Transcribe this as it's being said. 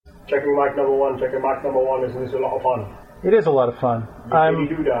Checking mic number one, checking mic number one. Isn't this a lot of fun? It is a lot of fun.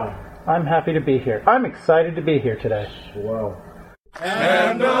 I'm happy to be here. I'm excited to be here today. Wow.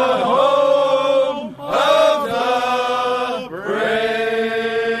 And the home of the brave.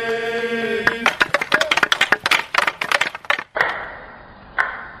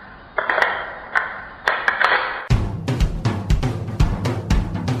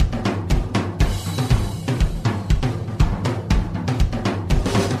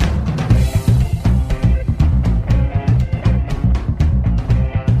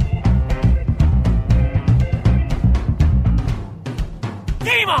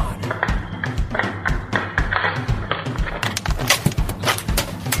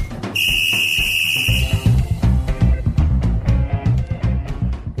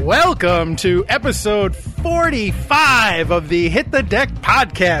 Welcome to episode 45 of the Hit the Deck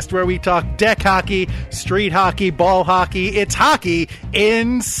podcast, where we talk deck hockey, street hockey, ball hockey. It's hockey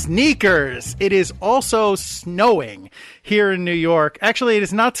in sneakers. It is also snowing here in New York. Actually, it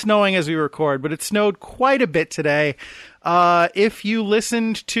is not snowing as we record, but it snowed quite a bit today. If you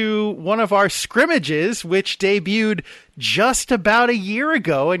listened to one of our scrimmages, which debuted just about a year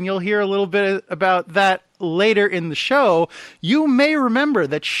ago, and you'll hear a little bit about that later in the show, you may remember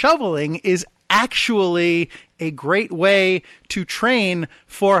that shoveling is actually a great way to train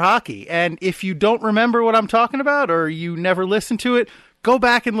for hockey. And if you don't remember what I'm talking about, or you never listened to it, go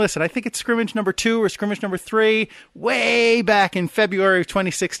back and listen. I think it's scrimmage number 2 or scrimmage number 3, way back in February of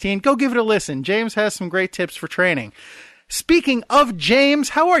 2016. Go give it a listen. James has some great tips for training. Speaking of James,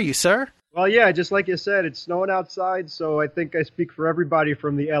 how are you, sir? Well, yeah, just like you said, it's snowing outside, so I think I speak for everybody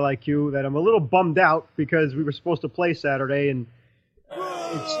from the LIQ that I'm a little bummed out because we were supposed to play Saturday, and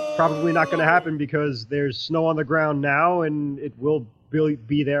it's probably not going to happen because there's snow on the ground now, and it will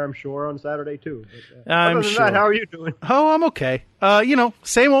be there, I'm sure, on Saturday too. But, other than that, how are you doing? Oh, I'm okay.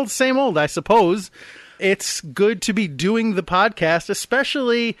 Same old, I suppose. It's good to be doing the podcast,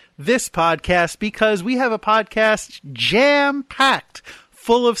 especially this podcast, because we have a podcast jam-packed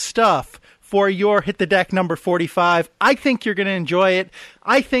full of stuff for your Hit the Deck number 45. I think you're going to enjoy it.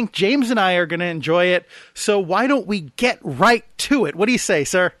 I think James and I are going to enjoy it. So why don't we get right to it? What do you say,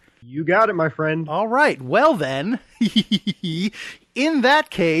 sir? You got it, my friend. All right. Well, then, in that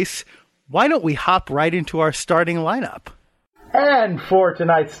case, why don't we hop right into our starting lineup? And for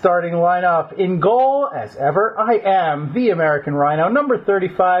tonight's starting lineup, in goal, as ever, I am the American Rhino, number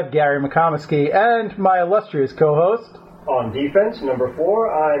 35, Gary McComiskey, and my illustrious co-host. On defense, number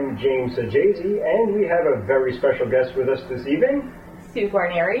 4, I'm James Sajazi, and we have a very special guest with us this evening. Sue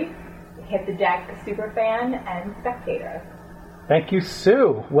Guarneri, Hit the Deck superfan and spectator. Thank you,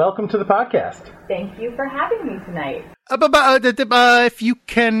 Sue. Welcome to the podcast. Thank you for having me tonight. If you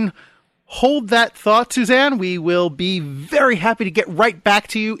can hold that thought, Suzanne, we will be very happy to get right back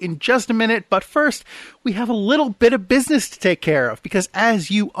to you in just a minute. But first, we have a little bit of business to take care of, because as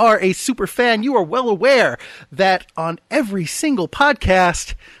you are a super fan, you are well aware that on every single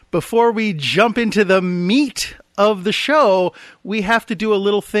podcast, before we jump into the meat of the show, we have to do a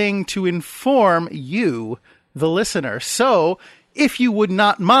little thing to inform you, the listener. So, if you would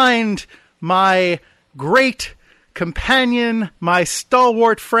not mind, my great companion, my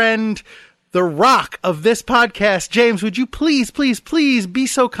stalwart friend, the rock of this podcast, James, would you please be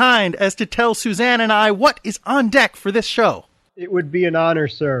so kind as to tell Suzanne and I what is on deck for this show? It would be an honor,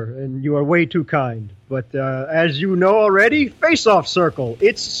 sir, and you are way too kind. But as you know already, Face-Off Circle,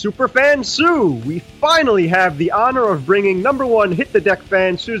 it's Superfan Sue. We finally have the honor of bringing number 1 Hit the Deck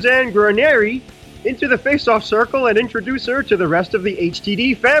fan Suzanne Guarneri into the Face-Off Circle and introduce her to the rest of the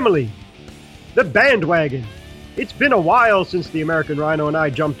HTD family. The bandwagon. It's been a while since the American Rhino and I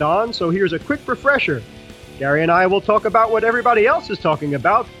jumped on, so here's a quick refresher. Gary and I will talk about what everybody else is talking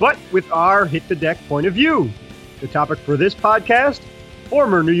about, but with our Hit the Deck point of view. The topic for this podcast,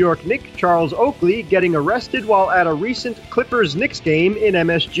 former New York Knick Charles Oakley getting arrested while at a recent Clippers-Knicks game in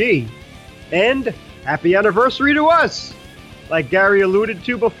MSG. And happy anniversary to us! Like Gary alluded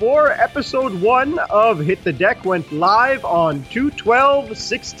to before, episode 1 of Hit the Deck went live on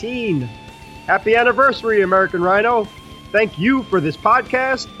 2/12/16. Happy anniversary, American Rhino. Thank you for this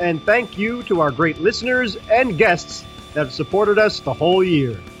podcast, and thank you to our great listeners and guests that have supported us the whole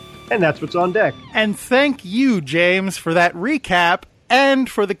year. And that's what's on deck. And thank you, James, for that recap and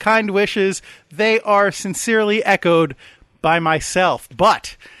for the kind wishes. They are sincerely echoed by myself.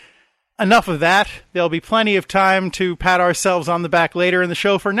 But enough of that. There'll be plenty of time to pat ourselves on the back later in the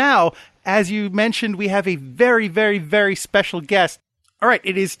show. For now, as you mentioned, we have a very, very, very special guest. All right,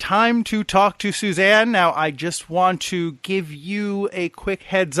 it is time to talk to Suzanne. Now, I just want to give you a quick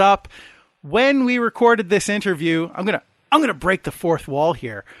heads up. When we recorded this interview, I'm gonna break the fourth wall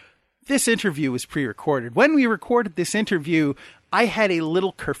here. This interview was pre-recorded. When we recorded this interview, I had a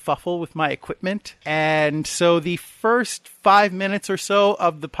little kerfuffle with my equipment, and so the first 5 minutes or so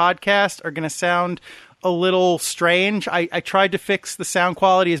of the podcast are going to sound a little strange. I tried to fix the sound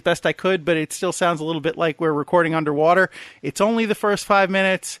quality as best I could, but it still sounds a little bit like we're recording underwater. It's only the first 5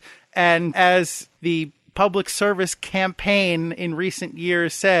 minutes, and as the public service campaign in recent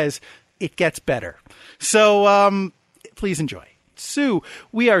years says, it gets better. So please enjoy. Sue,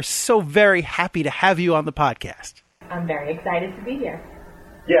 we are so very happy to have you on the podcast. I'm very excited to be here.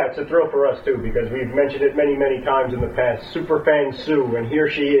 Yeah, it's a thrill for us, too, because we've mentioned it many, many times in the past. Superfan Sue, and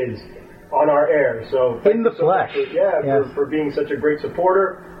here she is on our air. So in the flesh. For being such a great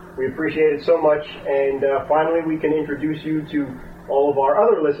supporter. We appreciate it so much. And finally, we can introduce you to all of our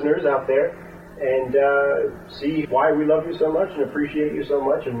other listeners out there and see why we love you so much and appreciate you so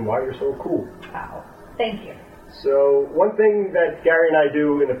much and why you're so cool. Wow. Thank you. So one thing that Gary and I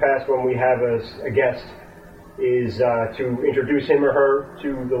do in the past when we have a guest is to introduce him or her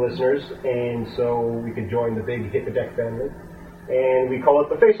to the listeners, and so we could join the big Hit the Deck family, and we call it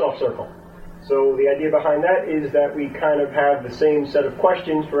the Face-Off Circle. So the idea behind that is that we kind of have the same set of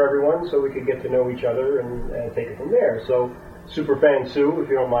questions for everyone, so we could get to know each other and take it from there. So Superfan Sue, if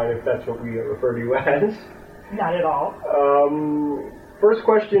you don't mind if that's what we refer to you as. Not at all. First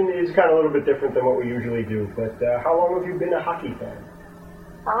question is kind of a little bit different than what we usually do, but how long have you been a hockey fan?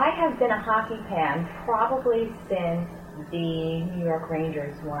 I have been a hockey fan probably since the New York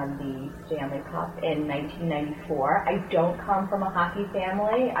Rangers won the Stanley Cup in 1994. I don't come from a hockey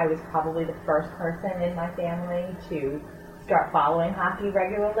family. I was probably the first person in my family to start following hockey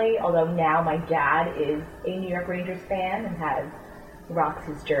regularly, although now my dad is a New York Rangers fan and rocks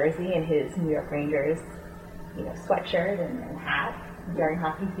his jersey and his New York Rangers, sweatshirt and hat during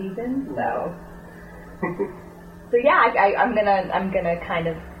hockey season. So yeah, I'm gonna kind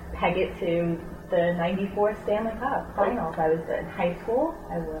of peg it to the '94 Stanley Cup Finals. I was in high school.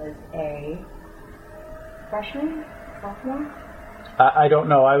 I was a freshman, sophomore. I don't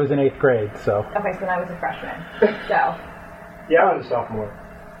know. I was in 8th grade, so. Okay, so then I was a freshman. So. Yeah, I was a sophomore.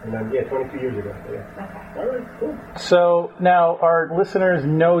 And then, 22 years ago. Yeah. Okay. All right, cool. So now our listeners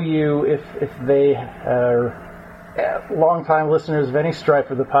know you if they are longtime listeners of any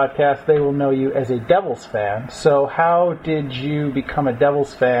stripe of the podcast, they will know you as a Devils fan. So how did you become a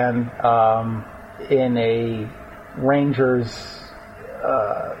Devils fan in a Rangers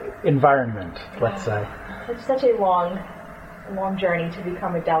environment, let's say? It's such a long journey to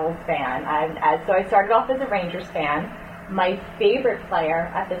become a Devils fan. So I started off as a Rangers fan. My favorite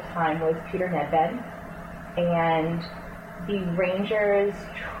player at the time was Peter Nedved, and the Rangers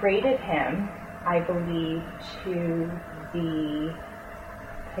traded him, I believe, to the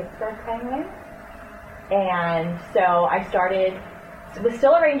Pittsburgh Penguins. And so I was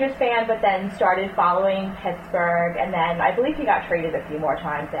still a Rangers fan, but then started following Pittsburgh, and then I believe he got traded a few more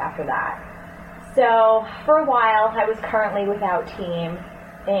times after that. So for a while, I was currently without team,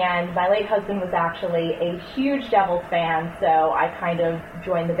 and my late husband was actually a huge Devils fan, so I kind of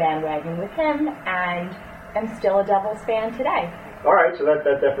joined the bandwagon with him, and am still a Devils fan today. All right, so that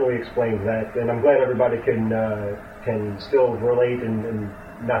definitely explains that, and I'm glad everybody can still relate and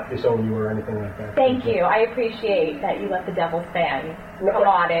not disown you or anything like that. Thank you. I appreciate that you let the Devils fans come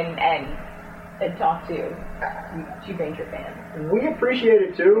on and talk to Ranger fans. We appreciate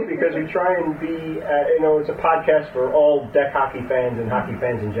it too, because we try and be, it's a podcast for all deck hockey fans and hockey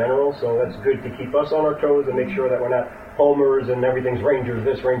fans in general, so that's good to keep us on our toes and make sure that we're not homers and everything's Rangers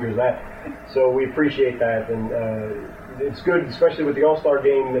this, Rangers that. So we appreciate that, and it's good, especially with the All-Star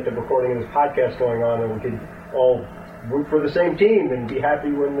game that they're recording this podcast going on, and we could all root for the same team and be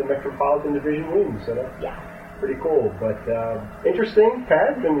happy when the Metropolitan Division wins. So that's pretty cool. But interesting,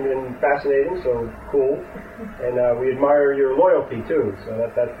 Pat, and fascinating, so cool. And we admire your loyalty, too.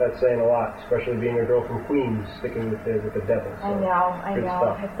 So that's saying a lot, especially being a girl from Queens, sticking with the Devils. So I know.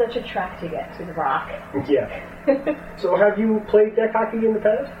 Stuff. It's such a trek to get to the Rock. Yeah. So have you played deck hockey in the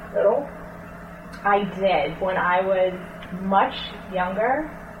past at all? I did. When I was much younger,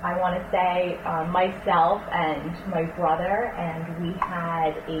 I want to say myself and my brother, and we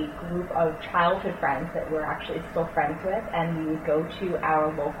had a group of childhood friends that we're actually still friends with, and we would go to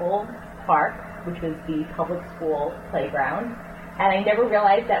our local park, which was the public school playground. And I never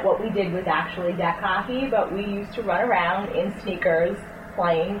realized that what we did was actually deck hockey, but we used to run around in sneakers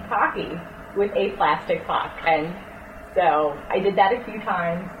playing hockey with a plastic puck. And so I did that a few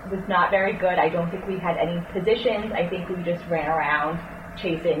times. It was not very good. I don't think we had any positions. I think we just ran around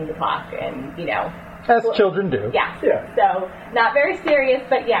chasing the puck and, as children do. Yes. Yeah. So not very serious,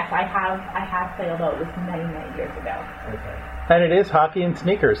 but yes, I have played, although it was many, many years ago. Okay. And it is hockey and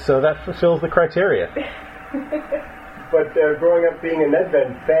sneakers, so that fulfills the criteria. But growing up being a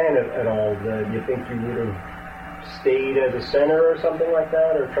Nedved fan at all, do you think you would have stayed as a center or something like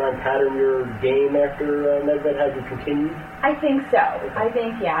that, or try and pattern your game after Nedved had you continued? I think so. I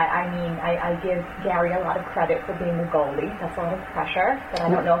think, yeah. I mean, I give Gary a lot of credit for being a goalie. That's a lot of pressure that I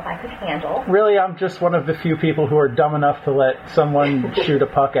don't know if I could handle. Really, I'm just one of the few people who are dumb enough to let someone shoot a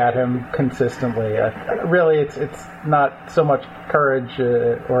puck at him consistently. Really, it's not so much courage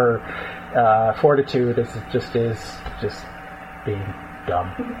or fortitude as it just is just being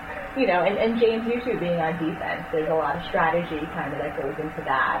dumb. You know, and James, you two being on defense, there's a lot of strategy kind of that goes into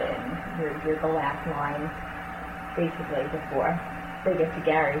that, and you're the last line basically before they get to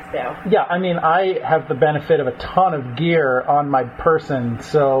Gary, so. Yeah, I mean, I have the benefit of a ton of gear on my person,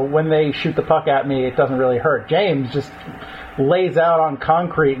 so when they shoot the puck at me, it doesn't really hurt. James just lays out on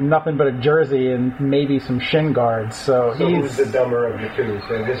concrete, nothing but a jersey and maybe some shin guards, so who's the dumber of the two?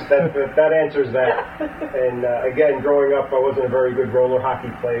 So that answers that. And again, growing up, I wasn't a very good roller hockey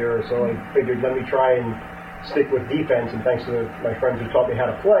player, so I figured let me try and stick with defense, and thanks to my friends who taught me how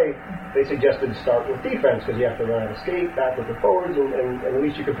to play, they suggested to start with defense, because you have to learn how to skate, backwards and forwards, and at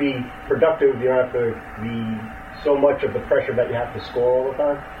least you could be productive. You don't have to be so much of the pressure that you have to score all the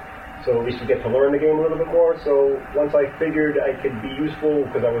time. So at least you get to learn the game a little bit more. So once I figured I could be useful,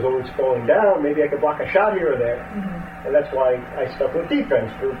 because I was always falling down, maybe I could block a shot here or there. Mm-hmm. And that's why I stuck with defense,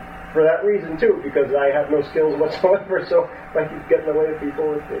 for that reason too, because I have no skills whatsoever, so if I could get in the way of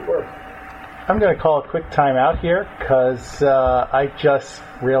people, it worked. I'm going to call a quick timeout here, because I just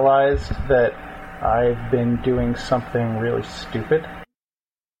realized that I've been doing something really stupid.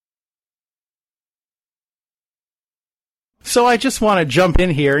 So I just want to jump in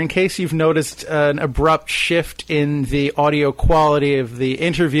here in case you've noticed an abrupt shift in the audio quality of the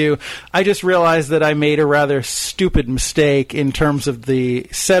interview. I just realized that I made a rather stupid mistake in terms of the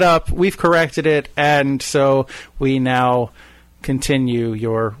setup. We've corrected it, and so we now continue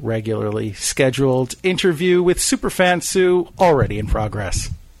your regularly scheduled interview with Superfan Sue, already in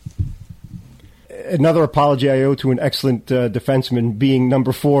progress. Another apology I owe to an excellent defenseman, being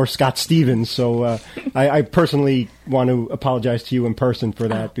number 4, Scott Stevens. So I personally want to apologize to you in person for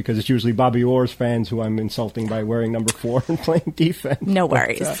that, because it's usually Bobby Orr's fans who I'm insulting by wearing number 4 and playing defense. No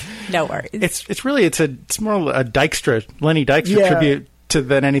worries. No worries. It's more a Dykstra, Lenny Dykstra tribute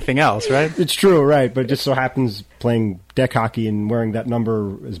than anything else, right? It's true, right? But it just so happens playing deck hockey and wearing that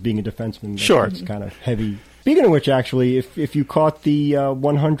number as being a defenseman, sure, it's kind of heavy. Speaking of which, actually, if you caught the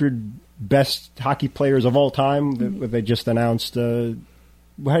 100 best hockey players of all time that they just announced, how do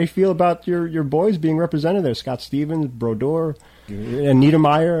you feel about your boys being represented there? Scott Stevens, Brodeur, and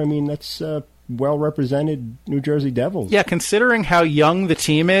Niedermeyer. I mean, that's well-represented New Jersey Devils. Yeah, considering how young the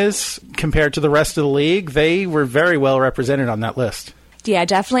team is compared to the rest of the league, they were very well represented on that list. Yeah,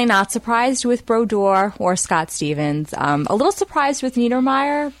 definitely not surprised with Brodeur or Scott Stevens. A little surprised with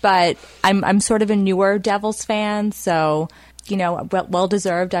Niedermeyer, but I'm sort of a newer Devils fan, so, you know,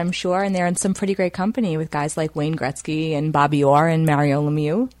 well-deserved, I'm sure. And they're in some pretty great company with guys like Wayne Gretzky and Bobby Orr and Mario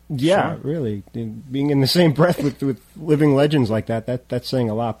Lemieux. Yeah, sure. Really. Being in the same breath with living legends like that's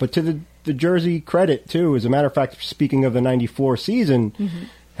saying a lot. But to the Jersey credit, too, as a matter of fact, speaking of the 94 season,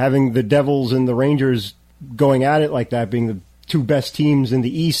 having the Devils and the Rangers going at it like that, being the two best teams in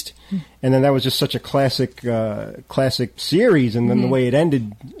the East, and then that was just such a classic series, and then the way it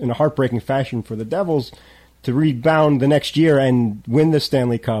ended in a heartbreaking fashion for the Devils to rebound the next year and win the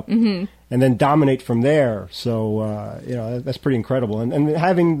Stanley Cup and then dominate from there. So, that's pretty incredible. And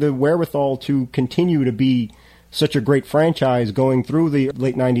having the wherewithal to continue to be such a great franchise going through the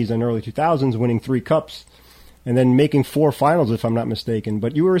late 90s and early 2000s, winning 3 cups, and then making 4 finals, if I'm not mistaken.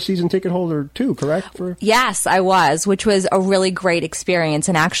 But you were a season ticket holder, too, correct? Yes, I was, which was a really great experience.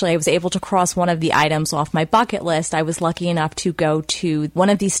 And actually, I was able to cross one of the items off my bucket list. I was lucky enough to go to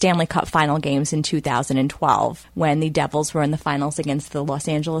one of these Stanley Cup final games in 2012 when the Devils were in the finals against the Los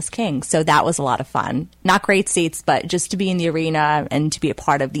Angeles Kings. So that was a lot of fun. Not great seats, but just to be in the arena and to be a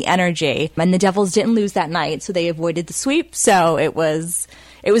part of the energy. And the Devils didn't lose that night, so they avoided the sweep. So it was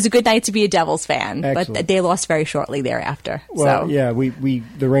a good night to be a Devils fan. Excellent. But they lost very shortly thereafter. Well, yeah, we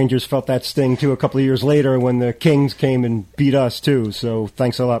the Rangers felt that sting, too, a couple of years later when the Kings came and beat us, too. So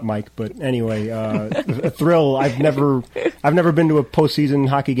thanks a lot, Mike. But anyway, a thrill. I've never been to a postseason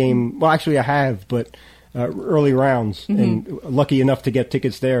hockey game. Well, actually, I have, but early rounds. And lucky enough to get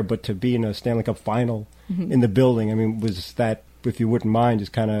tickets there. But to be in a Stanley Cup final in the building, I mean, was that, if you wouldn't mind,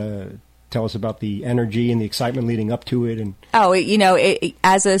 just kind of tell us about the energy and the excitement leading up to it. And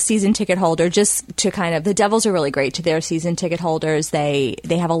as a season ticket holder, just to the Devils are really great to their season ticket holders. They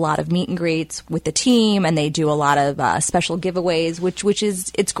have a lot of meet and greets with the team, and they do a lot of special giveaways, which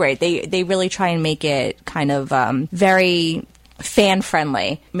is it's great. They really try and make it very fan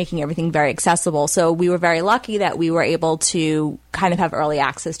friendly, making everything very accessible. So we were very lucky that we were able to have early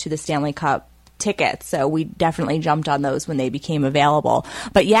access to the Stanley Cup tickets. So we definitely jumped on those when they became available.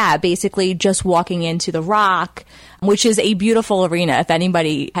 But yeah, basically just walking into the Rock, which is a beautiful arena. If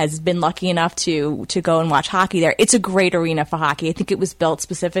anybody has been lucky enough to go and watch hockey there, it's a great arena for hockey. I think it was built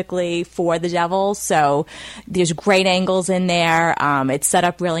specifically for the Devils. So there's great angles in there. It's set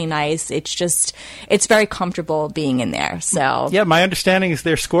up really nice. It's very comfortable being in there. So yeah, my understanding is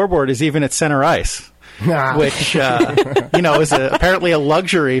their scoreboard is even at center ice. Which, is apparently a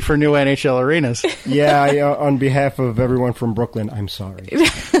luxury for new NHL arenas. Yeah, on behalf of everyone from Brooklyn, I'm sorry.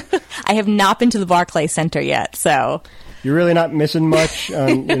 I have not been to the Barclays Center yet, so... You're really not missing much.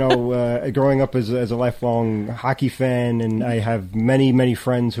 Growing up as a lifelong hockey fan, and I have many, many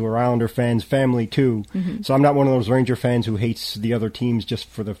friends who are Islander fans, family too. Mm-hmm. So I'm not one of those Ranger fans who hates the other teams just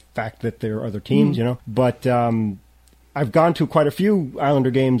for the fact that they're other teams, But... I've gone to quite a few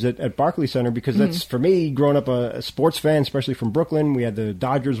Islander games at Barclays Center because that's, for me, growing up a sports fan, especially from Brooklyn, we had the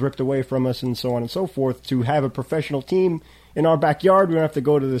Dodgers ripped away from us and so on and so forth. To have a professional team in our backyard, we don't have to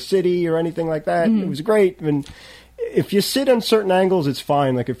go to the city or anything like that. It was great. And if you sit on certain angles, it's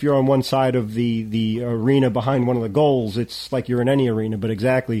fine. Like if you're on one side of the arena behind one of the goals, it's like you're in any arena. But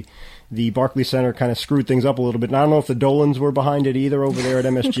exactly, the Barclays Center kind of screwed things up a little bit. And I don't know if the Dolans were behind it either over there at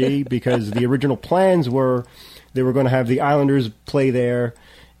MSG because the original plans were... They were going to have the Islanders play there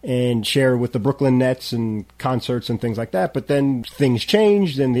and share with the Brooklyn Nets and concerts and things like that. But then things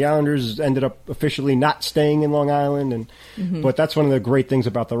changed, and the Islanders ended up officially not staying in Long Island. But that's one of the great things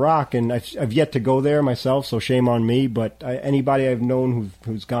about the Rock. And I've yet to go there myself, so shame on me. But anybody I've known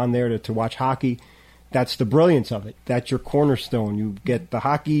who's gone there to watch hockey, that's the brilliance of it. That's your cornerstone. You get the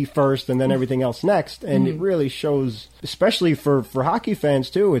hockey first and then everything else next. And it really shows, especially for hockey fans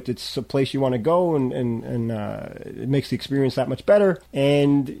too, it's a place you want to go and it makes the experience that much better.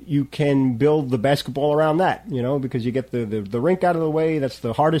 And you can build the basketball around that, because you get the rink out of the way. That's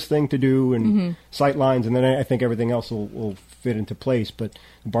the hardest thing to do, and sight lines. And then I think everything else will fit into place. But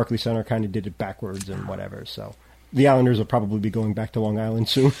the Barclays Center kind of did it backwards and whatever. So the Islanders will probably be going back to Long Island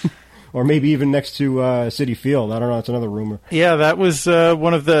soon. Or maybe even next to Citi Field. I don't know. It's another rumor. Yeah, that was it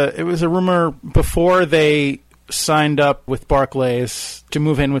was a rumor before they signed up with Barclays to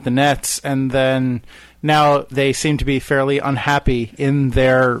move in with the Nets, and then now they seem to be fairly unhappy in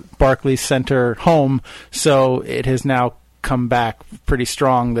their Barclays Center home, so it has now come back pretty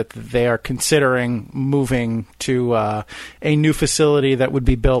strong that they are considering moving to a new facility that would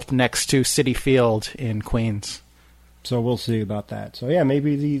be built next to Citi Field in Queens. So we'll see about that. So, yeah,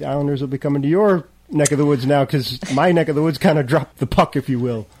 maybe the Islanders will be coming to your neck of the woods now because my neck of the woods kind of dropped the puck, if you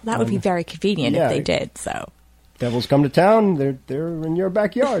will. That would be very convenient if they did. So Devils come to town. They're in your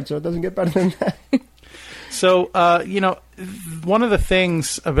backyard, so it doesn't get better than that. So, one of the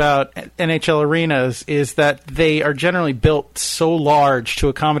things about NHL arenas is that they are generally built so large to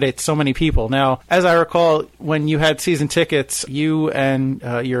accommodate so many people. Now, as I recall, when you had season tickets, you and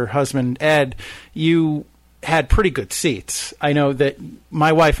your husband, Ed, you had pretty good seats. I know that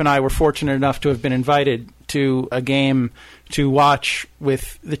my wife and I were fortunate enough to have been invited to a game to watch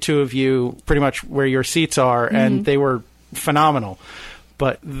with the two of you pretty much where your seats are, and they were phenomenal.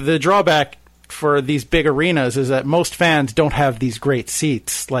 But the drawback for these big arenas is that most fans don't have these great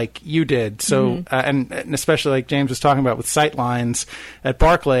seats like you did. So, and especially like James was talking about with sight lines at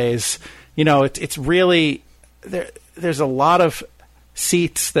Barclays, it's really, there's a lot of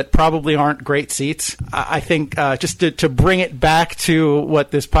seats that probably aren't great seats. I think just to bring it back to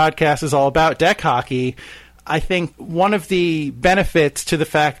what this podcast is all about, deck hockey, I think one of the benefits to the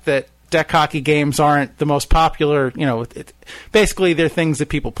fact that deck hockey games aren't the most popular, basically they're things that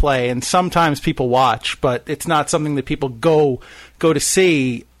people play and sometimes people watch, but it's not something that people go to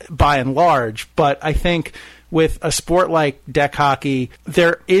see by and large. But I think with a sport like deck hockey,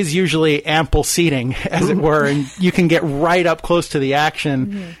 there is usually ample seating, as it were, and you can get right up close to the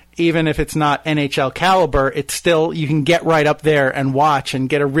action. Even if it's not NHL caliber, it's still, you can get right up there and watch and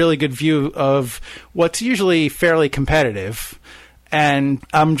get a really good view of what's usually fairly competitive. And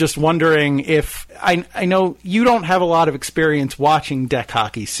I'm just wondering if, I know you don't have a lot of experience watching deck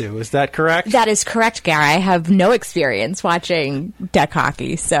hockey, Sue. Is that correct? That is correct, Gary. I have no experience watching deck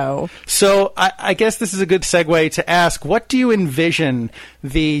hockey, so I guess this is a good segue to ask, what do you envision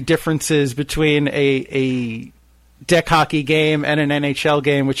the differences between a deck hockey game and an NHL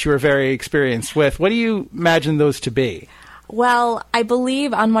game, which you were very experienced with. What do you imagine those to be? Well, I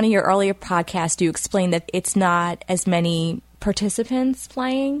believe on one of your earlier podcasts you explained that it's not as many participants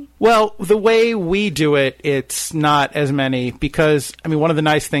playing. Well, the way we do it, it's not as many because, I mean, one of the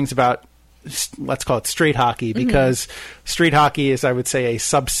nice things about, let's call it street hockey, because street hockey is, I would say, a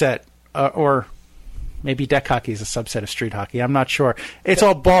subset, or maybe deck hockey is a subset of street hockey. I'm not sure. It's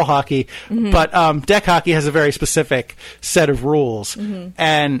all ball hockey, but deck hockey has a very specific set of rules.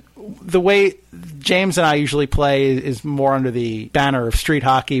 And the way James and I usually play is more under the banner of street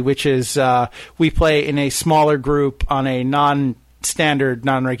hockey, which is we play in a smaller group on a non-standard,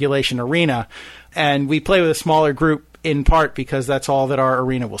 non-regulation arena. And we play with a smaller group in part because that's all that our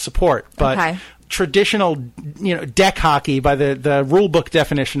arena will support. But traditional, deck hockey, by the rule book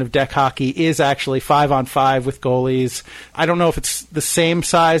definition of deck hockey, is actually 5-on-5 with goalies. I don't know if it's the same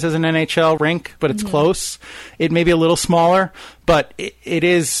size as an NHL rink, but it's close. It may be a little smaller, but it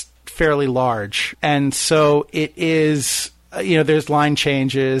is fairly large. And so it is, there's line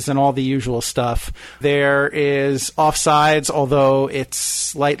changes and all the usual stuff. There is offsides, although it's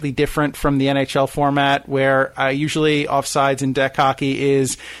slightly different from the NHL format, where usually offsides in deck hockey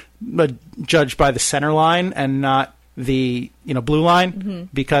is judged by the center line and not the blue line,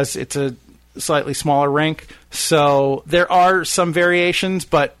 because it's a slightly smaller rink. So there are some variations,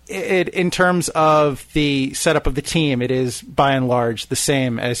 but in terms of the setup of the team, it is by and large the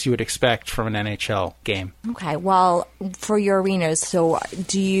same as you would expect from an NHL game. Okay, well, for your arenas, so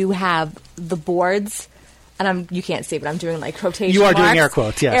do you have the boards? And you can't see, but I'm doing like quotation You are marks. doing air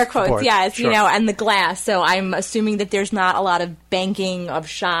quotes, yes. Air quotes, boards. yes, Sure. and the glass. So I'm assuming that there's not a lot of banking of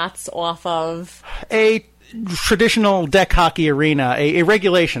shots off of... A traditional deck hockey arena, a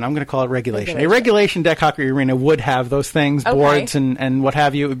regulation, I'm going to call it regulation. A regulation deck hockey arena would have those things, boards and what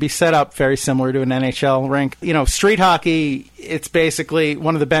have you. It would be set up very similar to an NHL rink. Street hockey, it's basically,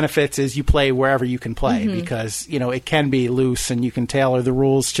 one of the benefits is you play wherever you can play, because, it can be loose and you can tailor the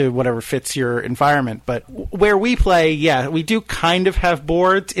rules to whatever fits your environment. But where we play, we do kind of have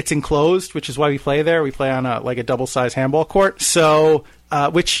boards. It's enclosed, which is why we play there. We play on a double-sized handball court. So,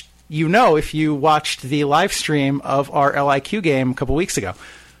 which... if you watched the live stream of our LIQ game a couple weeks ago.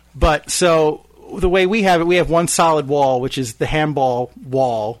 But so the way we have it, we have one solid wall, which is the handball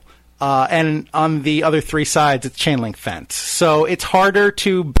wall, and on the other three sides, it's chain link fence. So it's harder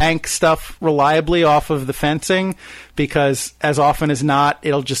to bank stuff reliably off of the fencing because as often as not,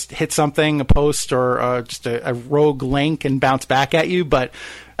 it'll just hit something, a post or just a rogue link and bounce back at you. But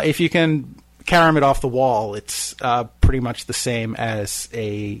if you can carom it off the wall, it's pretty much the same as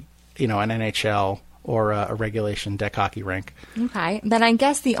an NHL or a regulation deck hockey rink. Okay. Then I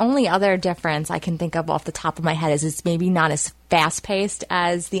guess the only other difference I can think of off the top of my head is it's maybe not as fast-paced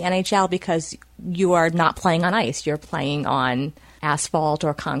as the NHL because you are not playing on ice. You're playing on asphalt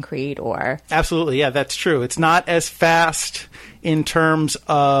or concrete or... Absolutely. Yeah, that's true. It's not as fast in terms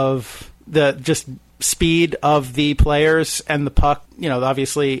of the just speed of the players and the puck.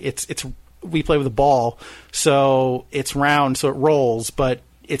 Obviously it's we play with a ball, so it's round, so it rolls, but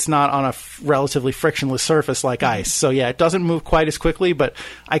it's not on a relatively frictionless surface like ice. So, it doesn't move quite as quickly, but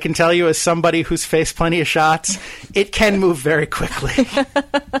I can tell you as somebody who's faced plenty of shots, it can move very quickly.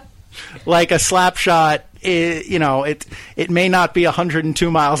 Like a slap shot, it may not be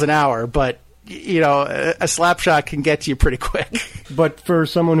 102 miles an hour, but, a slap shot can get you pretty quick. But for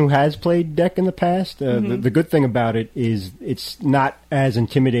someone who has played deck in the past, the good thing about it is it's not as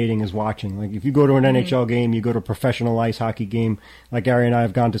intimidating as watching. Like if you go to an NHL game, you go to a professional ice hockey game, like Ari and I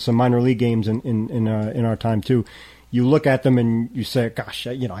have gone to some minor league games in our time too. You look at them and you say, gosh,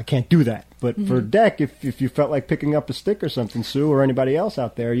 I can't do that. But for deck, if you felt like picking up a stick or something, Sue, or anybody else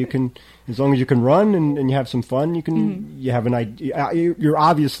out there, you can, as long as you can run and you have some fun, you can, you have an idea. You're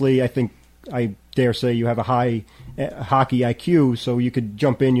obviously, I dare say you have a high hockey IQ, so you could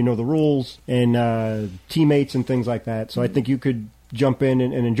jump in, the rules, and teammates and things like that. So I think you could jump in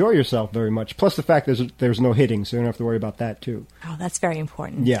and enjoy yourself very much. Plus the fact there's no hitting, so you don't have to worry about that too. Oh, that's very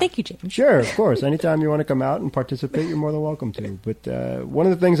important. Yeah. Thank you, James. Sure, of course. Anytime you want to come out and participate, you're more than welcome to. But one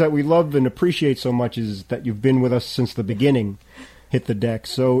of the things that we love and appreciate so much is that you've been with us since the beginning. Hit the Deck.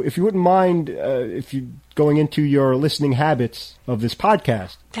 So if you wouldn't mind, if you going into your listening habits of this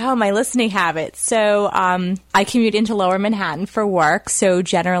podcast. Oh, my listening habits. So I commute into Lower Manhattan for work. So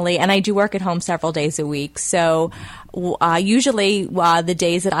generally, and I do work at home several days a week. So usually the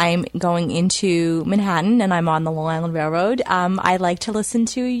days that I'm going into Manhattan and I'm on the Long Island Railroad, I like to listen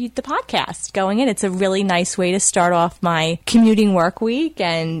to the podcast going in. It's a really nice way to start off my commuting work week.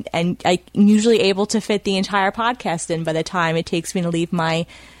 And I'm usually able to fit the entire podcast in by the time it takes me to leave my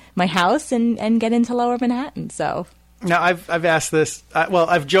my house and get into Lower Manhattan. So now I've asked this.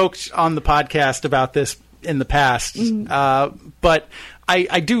 I've joked on the podcast about this in the past, but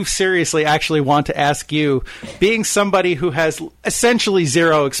I do seriously actually want to ask you, being somebody who has essentially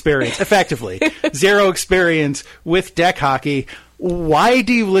zero experience, effectively zero experience with deck hockey, why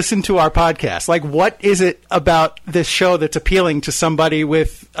do you listen to our podcast? Like, what is it about this show that's appealing to somebody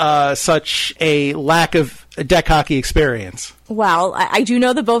with such a lack of deck hockey experience? Well, I do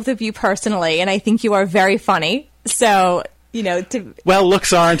know the both of you personally, and I think you are very funny. So, you know, well,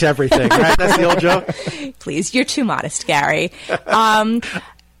 looks aren't everything, right? That's the old joke. Please, you're too modest, Gary.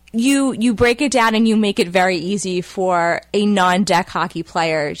 You break it down and you make it very easy for a non-deck hockey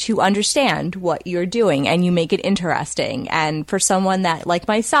player to understand what you're doing, and you make it interesting. And for someone that, like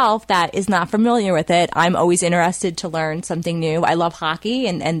myself, that is not familiar with it, I'm always interested to learn something new. I love hockey,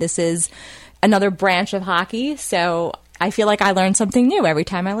 and this is another branch of hockey, so I feel like I learn something new every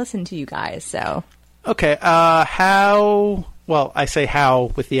time I listen to you guys. So, okay, how? Well, I say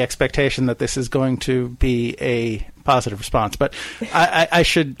how with the expectation that this is going to be a positive response, but I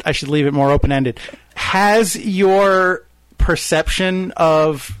should leave it more open-ended. Has your perception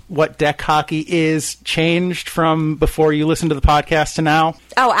of what deck hockey is changed from before you listened to the podcast to now?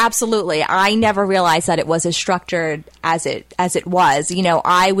 Oh, absolutely. I never realized that it was as structured as it was. You know,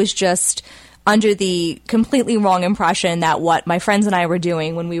 I was just under the completely wrong impression that what my friends and I were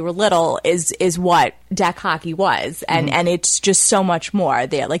doing when we were little is what deck hockey was. And it's just so much more.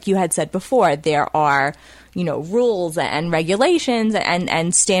 There, like you had said before, there are, you know, rules and regulations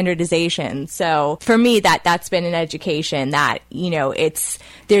and standardization. So for me, that's been an education that, you know,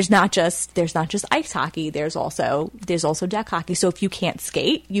 there's not just ice hockey. There's also deck hockey. So if you can't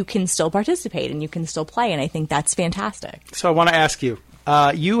skate, you can still participate and you can still play. And I think that's fantastic. So I want to ask you,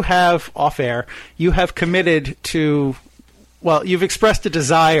 you have off air, you have committed to, well, you've expressed a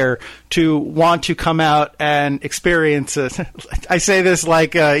desire to want to come out and experience it. I say this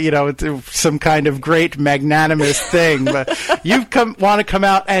like, some kind of great magnanimous thing, but want to come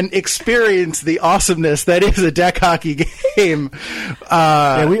out and experience the awesomeness that is a deck hockey game.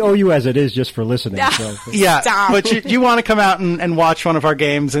 Yeah, we owe you as it is just for listening. So. Yeah, Stop. but you want to come out and watch one of our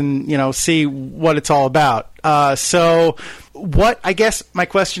games and, you know, see what it's all about. So what, I guess my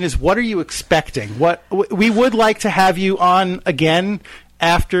question is, what are you expecting? What we would like to have you on again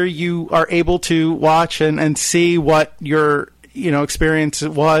after you are able to watch and see what your, you know, experience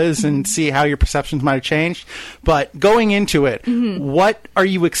was and see how your perceptions might have changed. But going into it, what are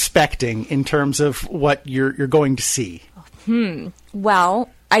you expecting in terms of what you're going to see? Well,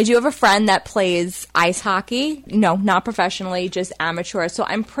 I do have a friend that plays ice hockey. No, not professionally, just amateur. So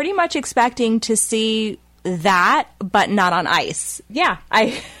I'm pretty much expecting to see that, but not on ice. Yeah,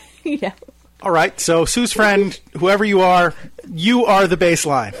 yeah. All right, so Sue's friend, whoever you are the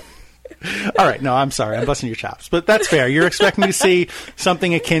baseline. All right, no, I'm sorry, I'm busting your chops, but that's fair. You're expecting to see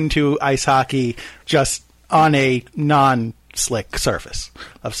something akin to ice hockey, just on a non-slick surface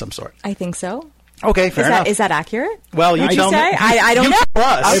of some sort. I think so. Okay, fair enough. Is that accurate? Well, you tell me. I don't know.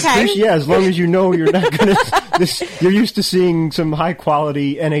 Okay. Yeah, as long as you know you're not going to... You're used to seeing some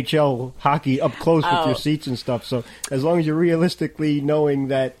high-quality NHL hockey up close with your seats and stuff, so as long as you're realistically knowing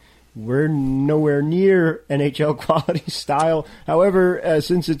that we're nowhere near NHL quality style. However,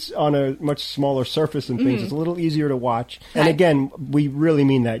 since it's on a much smaller surface and things, it's a little easier to watch. And again, we really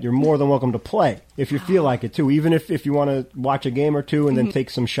mean that. You're more than welcome to play if you feel like it, too. Even if you want to watch a game or two and then take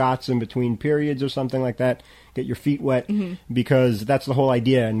some shots in between periods or something like that, get your feet wet, because that's the whole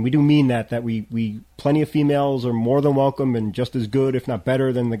idea. And we do mean that we plenty of females are more than welcome and just as good, if not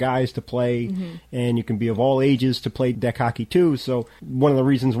better, than the guys to play. And you can be of all ages to play deck hockey, too. So one of the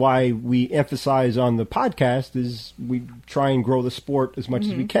reasons why we emphasize on the podcast is we try and grow the sport as much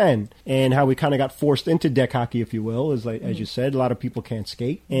as we can. And how we kind of got forced into deck hockey, if you will, is like, as you said, a lot of people can't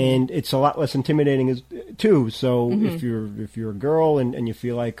skate. And it's a lot less intimidating, too. So if you're a girl and you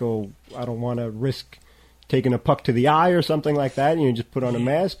feel like, oh, I don't want to risk taking a puck to the eye or something like that, and you just put on a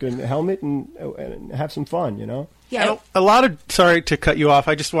mask and a helmet and have some fun, you know? Yeah. Sorry to cut you off.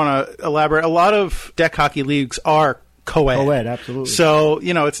 I just want to elaborate. A lot of deck hockey leagues are co-ed. Co-ed, absolutely. So,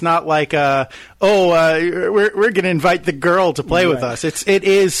 you know, it's not like, we're going to invite the girl to play with us. It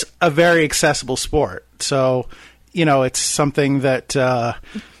is a very accessible sport. So, you know, it's something that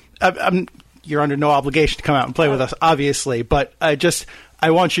you're under no obligation to come out and play with us, obviously, but I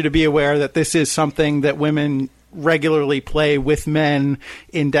want you to be aware that this is something that women regularly play with men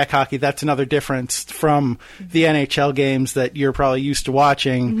in deck hockey. That's another difference from the NHL games that you're probably used to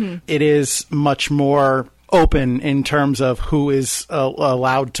watching. It is much more open in terms of who is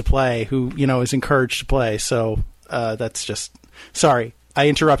allowed to play, who, you know, is encouraged to play. So that's just, sorry. I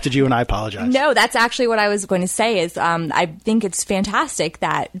interrupted you, and I apologize. No, that's actually what I was going to say is I think it's fantastic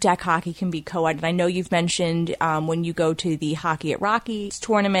that deck hockey can be co-ed. And I know you've mentioned when you go to the Hockey at Rockies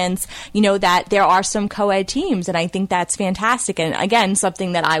tournaments, that there are some co-ed teams, and I think that's fantastic. And again,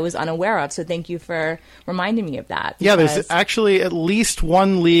 something that I was unaware of. So thank you for reminding me of that. Yeah, there's actually at least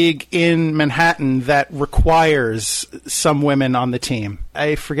one league in Manhattan that requires some women on the team.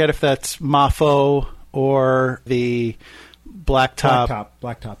 I forget if that's MAFO or the Blacktop,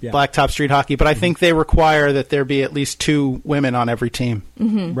 yeah. Blacktop Street Hockey, but I think they require that there be at least 2 women on every team.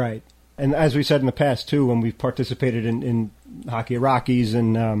 Mm-hmm. Right. And as we said in the past, too, when we've participated in Hockey at Rockies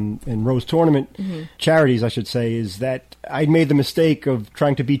and Rose Tournament charities, I should say, is that I made the mistake of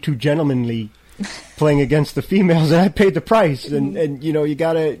trying to be too gentlemanly playing against the females, and I paid the price. And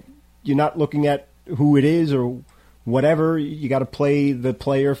you're not looking at who it is or whatever. You got to play the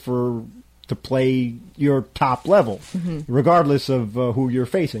player to play your top level, regardless of who you're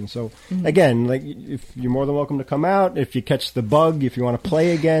facing. So, again, if you're more than welcome to come out. If you catch the bug, if you want to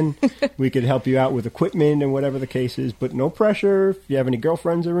play again, we could help you out with equipment and whatever the case is. But no pressure. If you have any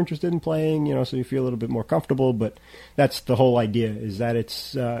girlfriends that are interested in playing, so you feel a little bit more comfortable. But that's the whole idea, is that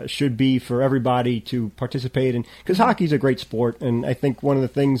it's should be for everybody to participate in. Because hockey's a great sport, and I think one of the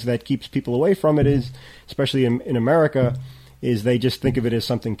things that keeps people away from it is, especially in America, is they just think of it as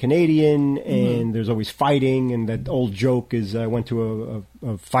something Canadian, and there's always fighting, and that old joke is I went to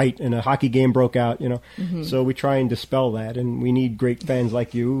a fight and a hockey game broke out, So we try and dispel that, and we need great fans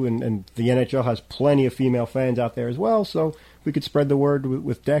like you, and the NHL has plenty of female fans out there as well, so we could spread the word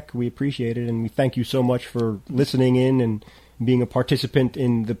with Deck. We appreciate it, and we thank you so much for listening in and being a participant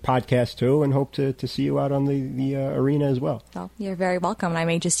in the podcast too, and hope to see you out on the arena as well. Well, you're very welcome, and I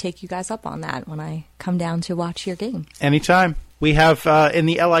may just take you guys up on that when I come down to watch your game. Anytime. We have, in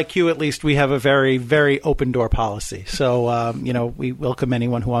the LIQ at least, we have a very, very open door policy. So, we welcome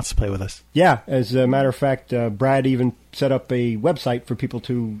anyone who wants to play with us. Yeah, as a matter of fact, Brad even set up a website for people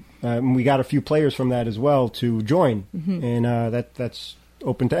to, we got a few players from that as well to join, and that's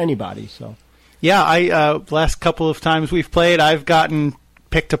open to anybody, so. Yeah, last couple of times we've played, I've gotten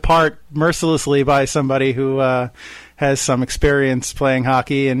picked apart mercilessly by somebody who has some experience playing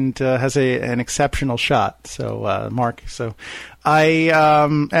hockey and has an exceptional shot. So, Mark, I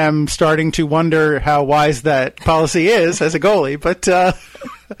am starting to wonder how wise that policy is as a goalie. But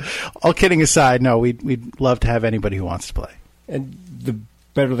all kidding aside, no, we'd love to have anybody who wants to play. And the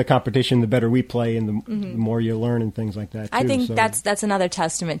better the competition, the better we play, and the more you learn and things like that, too. I think that's another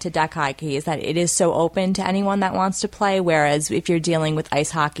testament to deck hockey, is that it is so open to anyone that wants to play, whereas if you're dealing with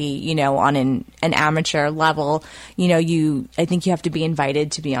ice hockey, on an amateur level, I think you have to be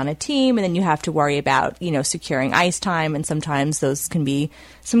invited to be on a team, and then you have to worry about, securing ice time, and sometimes those can be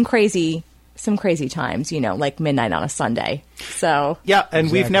some crazy times, like midnight on a Sunday. So yeah, and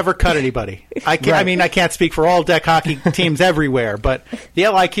exactly. We've never cut anybody. I can't speak for all deck hockey teams everywhere, but the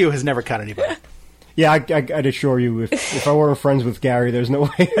LIQ has never cut anybody. Yeah, I'd assure you, if I weren't friends with Gary, there's no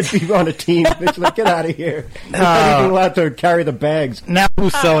way I'd be on a team. It's like, get out of here. You're not even allowed to carry the bags. Now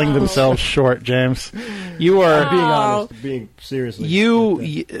who's selling themselves short, James? You are being honest, being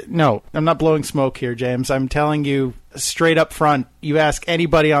seriously. No, I'm not blowing smoke here, James. I'm telling you straight up front. You ask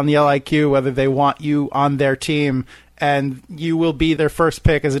anybody on the LIQ whether they want you on their team, and you will be their first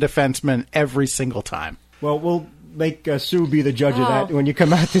pick as a defenseman every single time. Well, we'll make Sue be the judge of that when you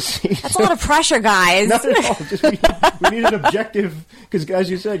come out to see. That's a lot of pressure, guys. Not at all. Just we need an objective, because as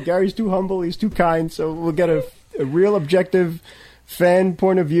you said, Gary's too humble, he's too kind, so we'll get a real objective fan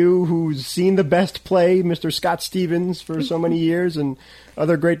point of view who's seen the best play, Mr. Scott Stevens, for so many years, and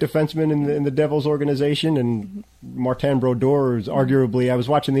other great defensemen in the Devils organization, and Martin Brodeur is arguably, I was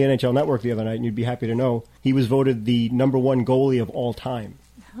watching the NHL Network the other night, and you'd be happy to know, he was voted the #1 goalie of all time.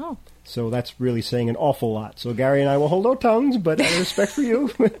 Oh. So that's really saying an awful lot. So Gary and I will hold our tongues, but out of respect for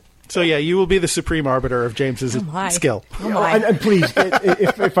you. So yeah, you will be the supreme arbiter of James's skill. And please,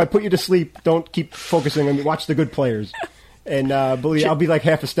 if I put you to sleep, don't keep focusing on me. Watch the good players. And believe I'll be like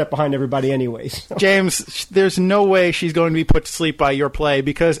half a step behind everybody anyways. So. James, there's no way she's going to be put to sleep by your play,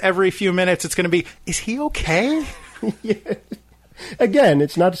 because every few minutes it's going to be, is he okay? Yeah. Again,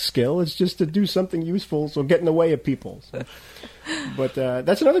 it's not a skill. It's just to do something useful, so get in the way of people. So. But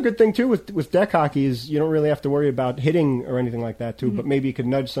that's another good thing, too, with deck hockey, is you don't really have to worry about hitting or anything like that, too. But maybe you could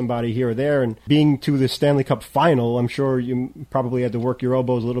nudge somebody here or there. And being to the Stanley Cup final, I'm sure you probably had to work your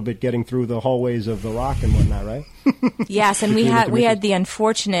elbows a little bit getting through the hallways of the Rock and whatnot, right? Yes, and we had the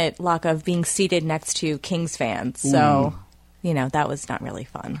unfortunate luck of being seated next to Kings fans. So that was not really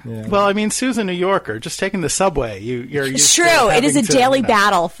fun. Yeah. Well, I mean, Sue's a New Yorker. Just taking the subway, you're used It's to true. It is a having to, daily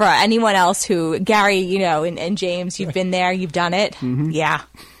battle for anyone else who, Gary, and James, you've been there, you've done it. Mm-hmm. Yeah.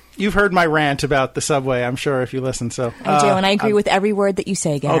 You've heard my rant about the subway, I'm sure, if you listen. So I do, and I agree with every word that you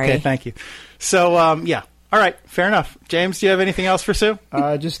say, Gary. Okay, thank you. So, yeah. All right, fair enough. James, do you have anything else for Sue?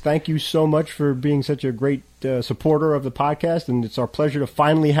 Just thank you so much for being such a great supporter of the podcast, and it's our pleasure to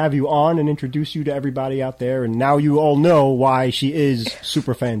finally have you on and introduce you to everybody out there. And now you all know why she is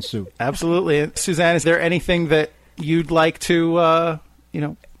Superfan Sue. Absolutely. And Suzanne, is there anything that you'd like to,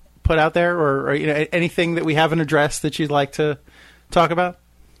 put out there, or anything that we haven't addressed that you'd like to talk about?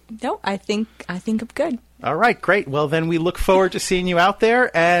 No, I think I'm good. All right, great. Well, then we look forward to seeing you out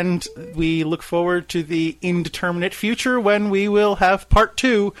there, and we look forward to the indeterminate future when we will have part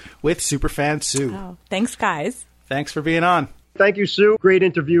 2 with Superfan Sue. Oh, thanks, guys. Thanks for being on. Thank you, Sue. Great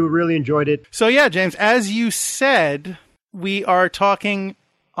interview. Really enjoyed it. So, yeah, James, as you said, we are talking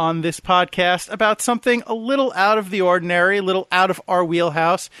on this podcast about something a little out of the ordinary, a little out of our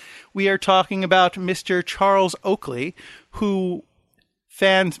wheelhouse. We are talking about Mr. Charles Oakley, who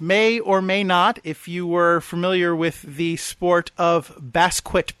fans may or may not, if you were familiar with the sport of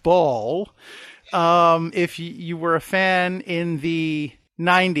basketball, if you were a fan in the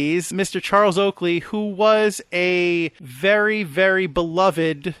 90s, Mr. Charles Oakley, who was a very, very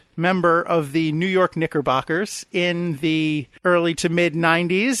beloved member of the New York Knickerbockers in the early to mid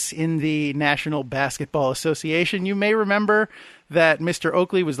 90s in the National Basketball Association. You may remember that Mr.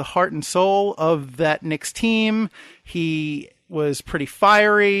 Oakley was the heart and soul of that Knicks team. He was pretty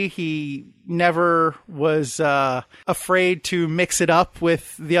fiery. He never was afraid to mix it up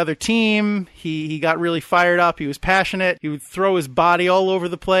with the other team. He got really fired up. He was passionate. He would throw his body all over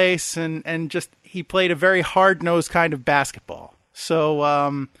the place, and just he played a very hard-nosed kind of basketball.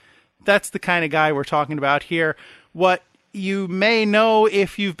 So that's the kind of guy we're talking about here. What you may know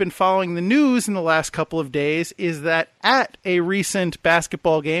if you've been following the news in the last couple of days is that at a recent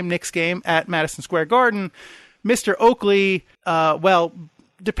basketball game, Knicks game at Madison Square Garden, Mr. Oakley,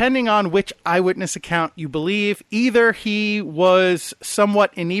 depending on which eyewitness account you believe, either he was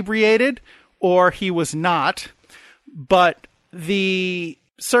somewhat inebriated or he was not. But the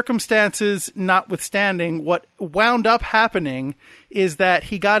circumstances notwithstanding, what wound up happening is that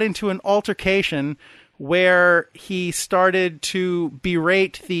he got into an altercation where he started to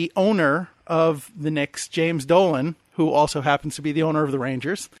berate the owner of the Knicks, James Dolan, who also happens to be the owner of the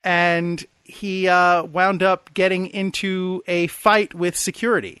Rangers, and he wound up getting into a fight with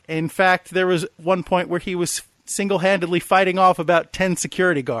security. In fact, there was one point where he was single-handedly fighting off about 10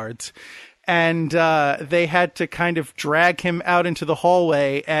 security guards, and they had to kind of drag him out into the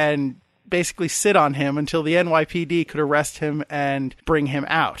hallway and basically sit on him until the NYPD could arrest him and bring him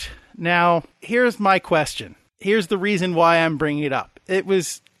out. Now, here's my question. Here's the reason why I'm bringing it up. It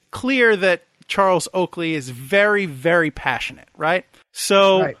was clear that Charles Oakley is very, very passionate, right?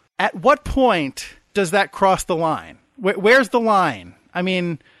 So right. At what point does that cross the line? Where's the line? I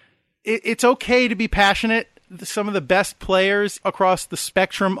mean, it's okay to be passionate. Some of the best players across the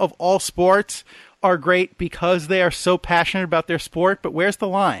spectrum of all sports are great because they are so passionate about their sport, but where's the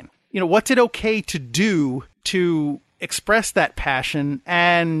line? What's it okay to do to express that passion,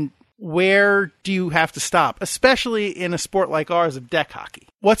 and where do you have to stop, especially in a sport like ours of deck hockey?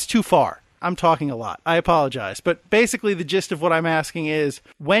 What's too far? I'm talking a lot. I apologize. But basically the gist of what I'm asking is,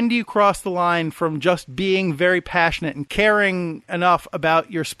 when do you cross the line from just being very passionate and caring enough about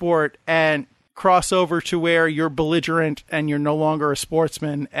your sport and cross over to where you're belligerent and you're no longer a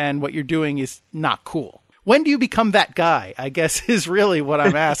sportsman and what you're doing is not cool? When do you become that guy, I guess, is really what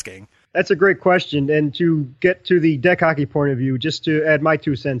I'm asking. That's a great question. And to get to the deck hockey point of view, just to add my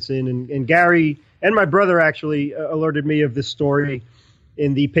 2 cents in, and Gary and my brother actually alerted me of this story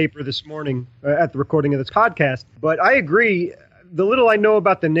in the paper this morning at the recording of this podcast. But I agree. The little I know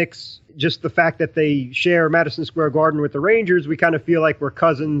about the Knicks, just the fact that they share Madison Square Garden with the Rangers, we kind of feel like we're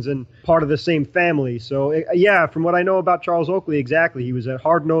cousins and part of the same family. So, yeah, from what I know about Charles Oakley, exactly. He was a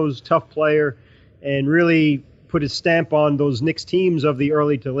hard-nosed, tough player and really put his stamp on those Knicks teams of the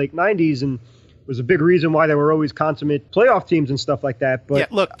early to late 90s and was a big reason why they were always consummate playoff teams and stuff like that. But yeah,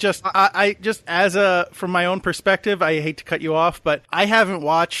 look, from my own perspective, I hate to cut you off, but I haven't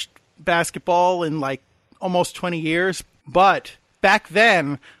watched basketball in like almost 20 years. But back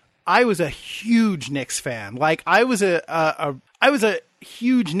then, I was a huge Knicks fan. Like I was a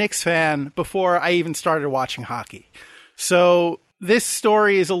huge Knicks fan before I even started watching hockey. So this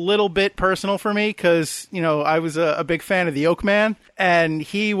story is a little bit personal for me because, I was a big fan of the Oakman, and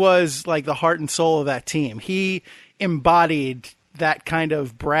he was like the heart and soul of that team. He embodied that kind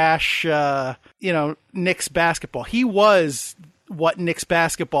of brash, Knicks basketball. He was what Knicks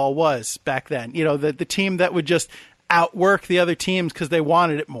basketball was back then. The team that would just outwork the other teams because they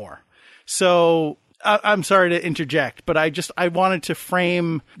wanted it more. So I'm sorry to interject, but I wanted to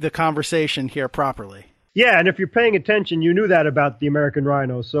frame the conversation here properly. Yeah, and if you're paying attention, you knew that about the American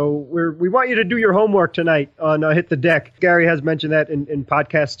Rhino. So we want you to do your homework tonight on Hit the Deck. Gary has mentioned that in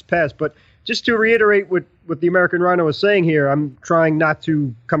podcasts past, but just to reiterate what the American Rhino is saying here, I'm trying not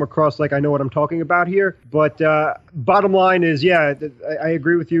to come across like I know what I'm talking about here. But bottom line is, yeah, I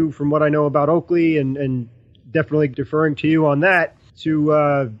agree with you from what I know about Oakley, and definitely deferring to you on that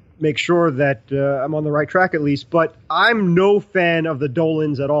to make sure that I'm on the right track at least. But I'm no fan of the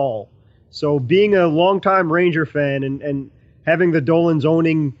Dolans at all. So being a longtime Ranger fan and having the Dolans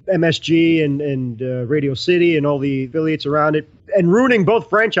owning MSG and Radio City and all the affiliates around it, and ruining both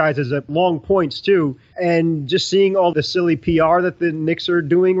franchises at long points too, and just seeing all the silly PR that the Knicks are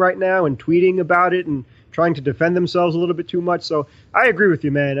doing right now and tweeting about it and trying to defend themselves a little bit too much. So I agree with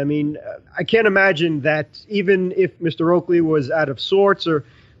you, man. I mean, I can't imagine that even if Mr. Oakley was out of sorts or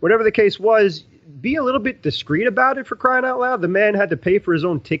whatever the case was, be a little bit discreet about it, for crying out loud. The man had to pay for his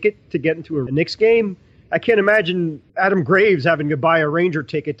own ticket to get into a Knicks game. I can't imagine Adam Graves having to buy a Ranger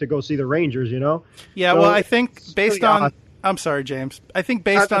ticket to go see the Rangers, Yeah, so, well, I think based on... I'm sorry, James. I think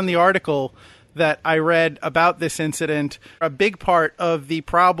based on the article that I read about this incident, a big part of the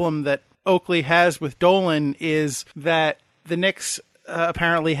problem that Oakley has with Dolan is that the Knicks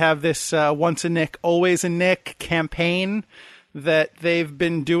apparently have this once a Knick, always a Knick campaign that they've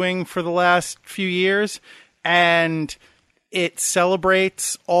been doing for the last few years, and it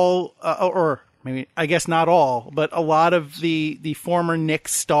celebrates all, or maybe I guess not all, but a lot of the former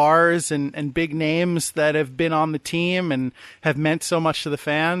Knicks stars and big names that have been on the team and have meant so much to the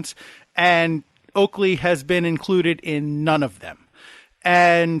fans, and Oakley has been included in none of them.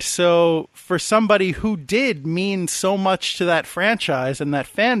 And so for somebody who did mean so much to that franchise and that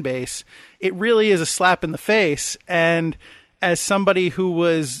fan base, it really is a slap in the face. And as somebody who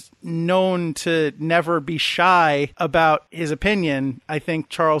was known to never be shy about his opinion, I think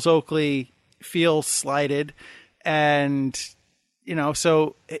Charles Oakley feels slighted. And,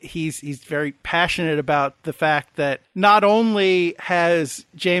 so he's very passionate about the fact that not only has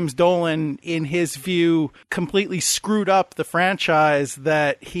James Dolan, in his view, completely screwed up the franchise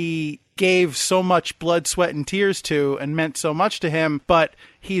that he gave so much blood, sweat, and tears to and meant so much to him, but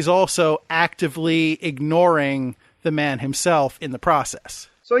he's also actively ignoring the man himself in the process.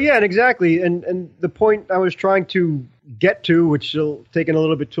 So yeah, and exactly. And the point I was trying to get to, which has taken a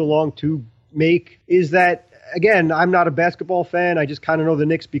little bit too long to make, is that, again, I'm not a basketball fan. I just kind of know the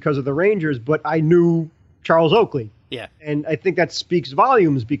Knicks because of the Rangers, but I knew Charles Oakley. Yeah. And I think that speaks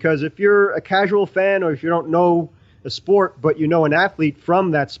volumes, because if you're a casual fan or if you don't know a sport, but you know an athlete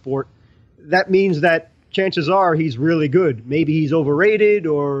from that sport, that means that chances are he's really good. Maybe he's overrated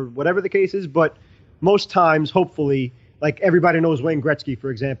or whatever the case is, but most times, hopefully, like everybody knows Wayne Gretzky,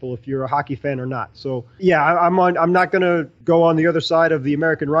 for example, if you're a hockey fan or not. So, yeah, I'm not going to go on the other side of the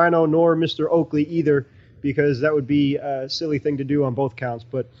American Rhino nor Mr. Oakley either, because that would be a silly thing to do on both counts.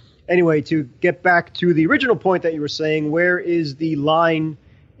 But anyway, to get back to the original point that you were saying, where is the line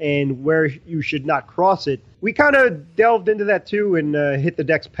and where you should not cross it? We kind of delved into that too and Hit the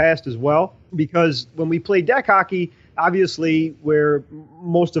Deck's past as well, because when we play deck hockey, obviously, where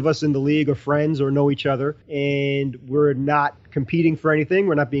most of us in the league are friends or know each other, and we're not competing for anything.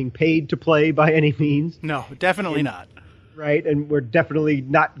 We're not being paid to play by any means. No, definitely not. Right, and we're definitely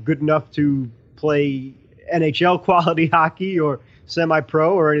not good enough to play NHL quality hockey or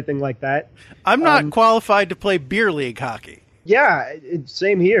semi-pro or anything like that. I'm not qualified to play beer league hockey. Yeah,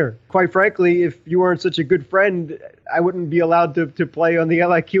 same here. Quite frankly, if you weren't such a good friend, I wouldn't be allowed to play on the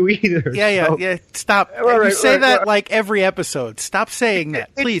LIQ either. Yeah. Stop. You say that like every episode. Stop saying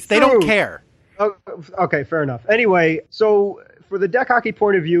that, please. They don't care. Okay, fair enough. Anyway, so for the deck hockey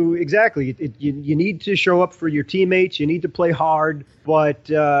point of view, exactly. You need to show up for your teammates. You need to play hard.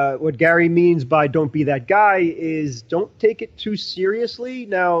 But what Gary means by don't be that guy is don't take it too seriously.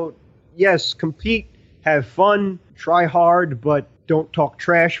 Now, yes, compete, have fun, try hard, but don't talk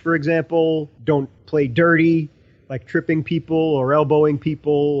trash, for example. Don't play dirty, like tripping people or elbowing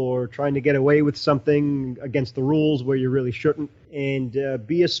people or trying to get away with something against the rules where you really shouldn't. And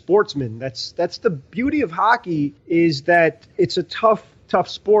be a sportsman. That's the beauty of hockey, is that it's a tough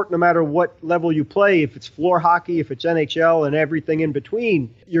sport no matter what level you play. If it's floor hockey, if it's NHL and everything in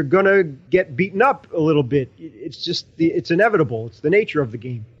between, you're going to get beaten up a little bit. It's inevitable. It's the nature of the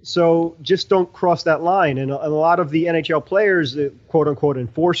game. So just don't cross that line. And a lot of the NHL players, quote unquote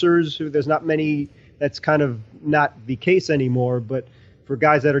enforcers, who there's not many that's kind of not the case anymore. But for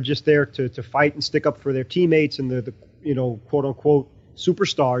guys that are just there to fight and stick up for their teammates and the quote unquote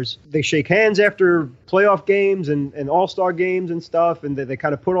superstars, they shake hands after playoff games and all-star games and stuff, and they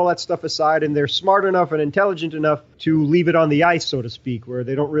kind of put all that stuff aside, and they're smart enough and intelligent enough to leave it on the ice, so to speak, where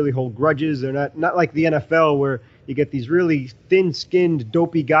they don't really hold grudges. They're not like the NFL, where you get these really thin-skinned,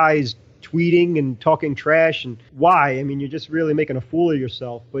 dopey guys tweeting and talking trash. And why? I mean, you're just really making a fool of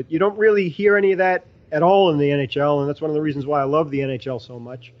yourself. But you don't really hear any of that at all in the NHL, and that's one of the reasons why I love the NHL so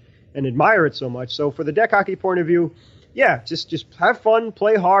much and admire it so much. So for the deck hockey point of view, yeah, just have fun,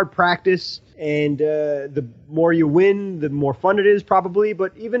 play hard, practice, and the more you win, the more fun it is probably.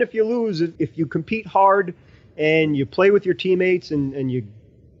 But even if you lose, if you compete hard and you play with your teammates and you,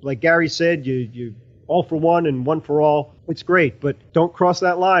 like Gary said, you all for one and one for all, it's great. But don't cross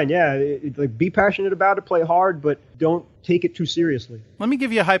that line. Yeah, like be passionate about it, play hard, but don't take it too seriously. Let me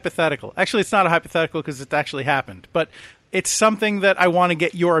give you a hypothetical. Actually, it's not a hypothetical because it actually happened, but it's something that I want to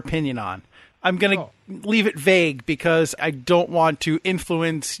get your opinion on. I'm going to leave it vague because I don't want to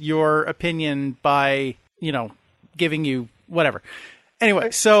influence your opinion by, giving you whatever.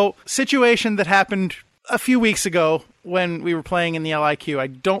 Anyway, so situation that happened a few weeks ago when we were playing in the LIQ. I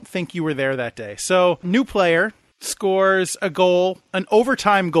don't think you were there that day. So new player scores a goal, an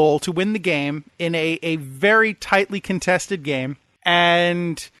overtime goal to win the game in a very tightly contested game.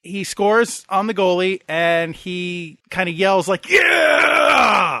 And he scores on the goalie and he kind of yells like,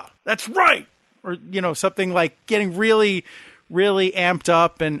 "Yeah, that's right." Or, something like getting really, really amped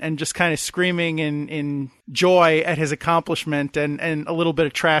up and just kind of screaming in joy at his accomplishment and a little bit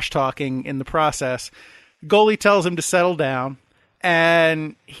of trash talking in the process. Goalie tells him to settle down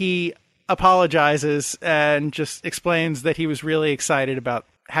and he apologizes and just explains that he was really excited about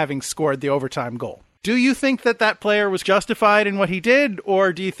having scored the overtime goal. Do you think that player was justified in what he did,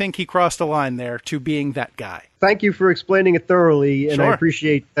 or do you think he crossed a line there to being that guy? Thank you for explaining it thoroughly, and Sure. I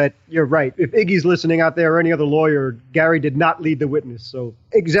appreciate that. You're right. If Iggy's listening out there or any other lawyer, Gary did not lead the witness. So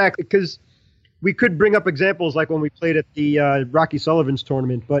exactly, because we could bring up examples like when we played at the Rocky Sullivan's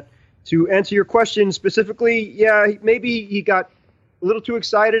tournament. But to answer your question specifically, yeah, maybe he got a little too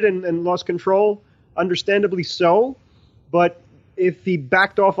excited and lost control, understandably so. But if he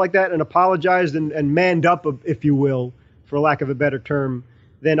backed off like that and apologized and manned up, if you will, for lack of a better term,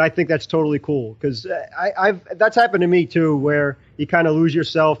 then I think that's totally cool. Because that's happened to me too, where you kind of lose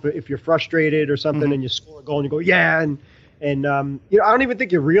yourself if you're frustrated or something, Mm-hmm. and you score a goal and you go, yeah, and I don't even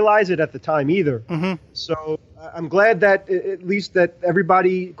think you realize it at the time either. Mm-hmm. So I'm glad that at least that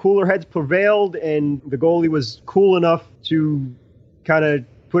everybody, cooler heads prevailed, and the goalie was cool enough to kind of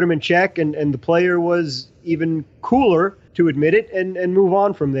put him in check, and the player was even cooler to admit it and move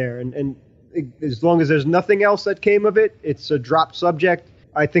on from there. And as long as there's nothing else that came of it, it's a dropped subject.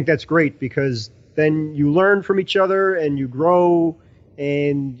 I think that's great, because then you learn from each other and you grow,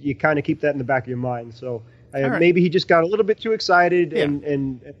 and you kind of keep that in the back of your mind. So right. Maybe he just got a little bit too excited Yeah.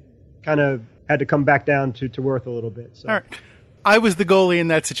 and kind of had to come back down to earth a little bit. So. All right. I was the goalie in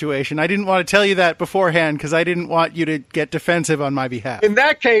that situation. I didn't want to tell you that beforehand because I didn't want you to get defensive on my behalf. In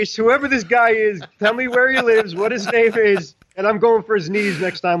that case, whoever this guy is, tell me where he lives, what his name is, and I'm going for his knees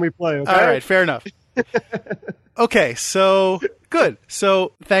next time we play. Okay? All right, fair enough. Okay, so good.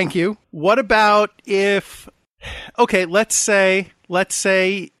 So thank you. What about if, okay, let's say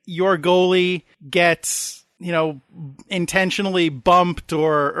your goalie gets, intentionally bumped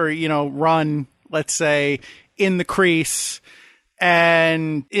or run, let's say, in the crease.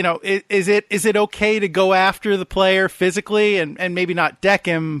 And, is it okay to go after the player physically and maybe not deck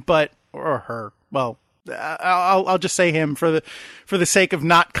him, or her? Well, I'll just say him for the sake of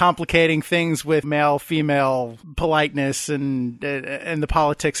not complicating things with male female politeness and the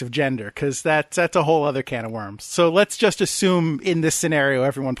politics of gender, because that's a whole other can of worms. So let's just assume in this scenario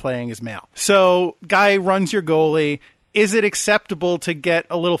everyone playing is male. So guy runs your goalie. Is it acceptable to get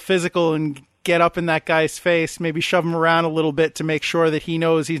a little physical and get up in that guy's face, maybe shove him around a little bit to make sure that he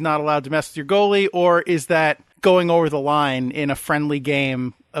knows he's not allowed to mess with your goalie? Or is that going over the line in a friendly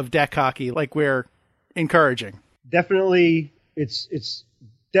game of deck hockey like we're encouraging? Definitely, it's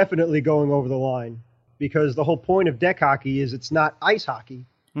definitely going over the line, because the whole point of deck hockey is it's not ice hockey.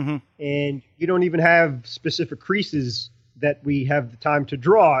 Mm-hmm. And you don't even have specific creases that we have the time to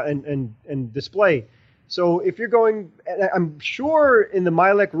draw and display. So if you're going, I'm sure in the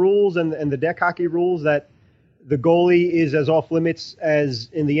MILEC rules and the deck hockey rules that the goalie is as off limits as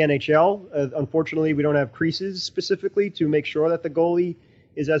in the NHL. Unfortunately, we don't have creases specifically to make sure that the goalie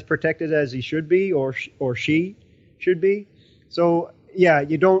is as protected as he should be or she should be. So yeah,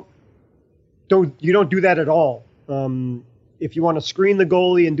 you don't do that at all. if you want to screen the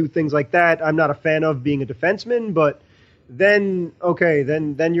goalie and do things like that, I'm not a fan of being a defenseman, but then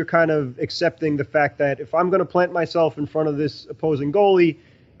you're kind of accepting the fact that if I'm going to plant myself in front of this opposing goalie,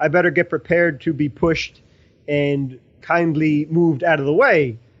 I better get prepared to be pushed and kindly moved out of the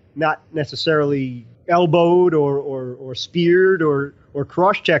way, not necessarily elbowed or speared or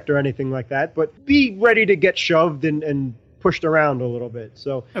cross-checked or anything like that, but be ready to get shoved and pushed around a little bit.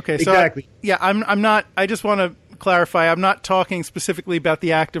 So okay, exactly. So I'm not. I just want to clarify. I'm not talking specifically about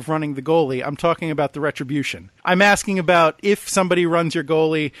the act of running the goalie. I'm talking about the retribution. I'm asking about if somebody runs your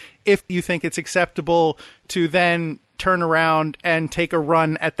goalie, if you think it's acceptable to then turn around and take a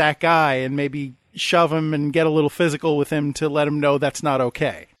run at that guy and maybe shove him and get a little physical with him to let him know that's not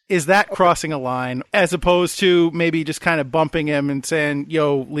okay. Is that crossing a line as opposed to maybe just kind of bumping him and saying,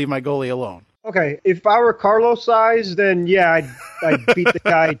 yo, leave my goalie alone? Okay, if I were Carlos' size, then yeah, I'd beat the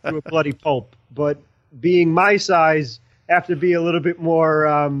guy to a bloody pulp. But being my size, I have to be a little bit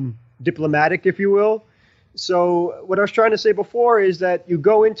more diplomatic, if you will. So what I was trying to say before is that you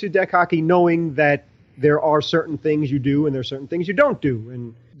go into deck hockey knowing that there are certain things you do and there are certain things you don't do.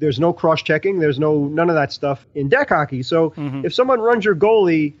 And there's no cross-checking. There's none of that stuff in deck hockey. So if someone runs your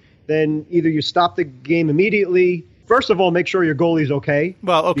goalie, then either you stop the game immediately. First of all, make sure your goalie's okay.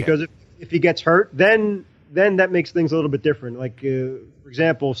 Well, okay. Because if he gets hurt, then that makes things a little bit different. Like, for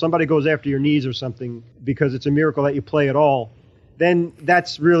example, if somebody goes after your knees or something because it's a miracle that you play at all, then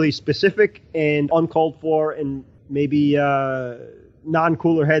that's really specific and uncalled for, and maybe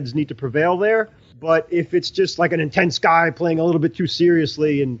non-cooler heads need to prevail there. But if it's just like an intense guy playing a little bit too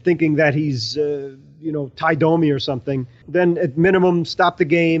seriously and thinking that he's, Ty Domi or something, then at minimum stop the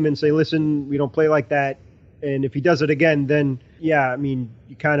game and say, listen, we don't play like that. And if he does it again, then, yeah, I mean,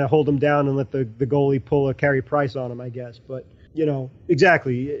 you kind of hold him down and let the goalie pull a Carey Price on him, I guess. But,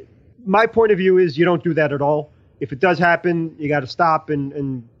 exactly. My point of view is you don't do that at all. If it does happen, you got to stop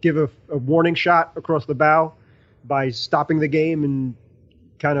and give a warning shot across the bow by stopping the game and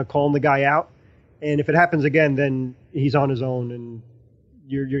kind of calling the guy out. And if it happens again, then he's on his own, and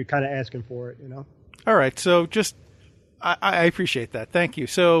you're kind of asking for it, All right. So I appreciate that. Thank you.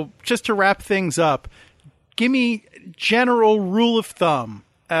 So just to wrap things up, give me general rule of thumb.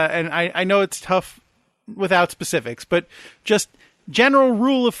 And I know it's tough without specifics, but just general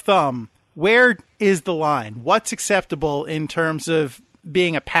rule of thumb. Where is the line? What's acceptable in terms of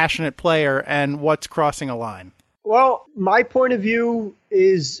being a passionate player and what's crossing a line? Well, my point of view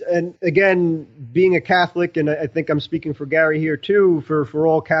is, and again, being a Catholic, and I think I'm speaking for Gary here too, for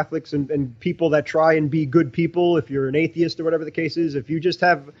all Catholics and people that try and be good people, if you're an atheist or whatever the case is, if you just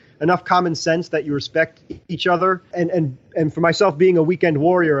have enough common sense that you respect each other, and for myself being a weekend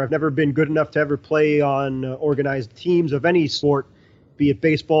warrior, I've never been good enough to ever play on organized teams of any sport, be it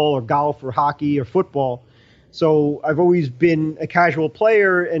baseball or golf or hockey or football. So I've always been a casual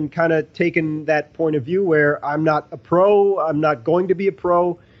player and kind of taken that point of view where I'm not a pro, I'm not going to be a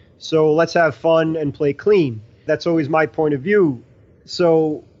pro, so let's have fun and play clean. That's always my point of view.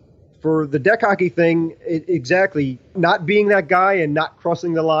 So for the deck hockey thing, exactly, not being that guy and not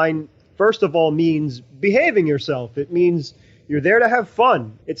crossing the line, first of all, means behaving yourself. It means you're there to have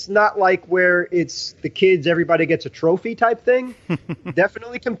fun. It's not like where it's the kids, everybody gets a trophy type thing.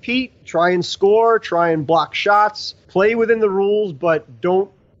 Definitely compete, try and score, try and block shots, play within the rules, but don't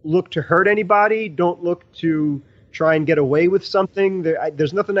look to hurt anybody. Don't look to try and get away with something.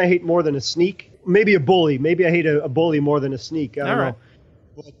 There's nothing I hate more than a sneak. Maybe a bully. Maybe I hate a bully more than a sneak. I don't know.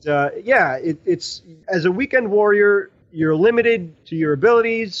 But it's as a weekend warrior, you're limited to your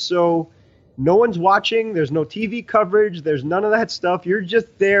abilities, so no one's watching. There's no TV coverage. There's none of that stuff. You're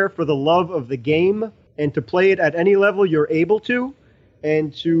just there for the love of the game and to play it at any level you're able to,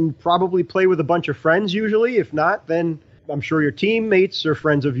 and to probably play with a bunch of friends usually. If not, then I'm sure your teammates are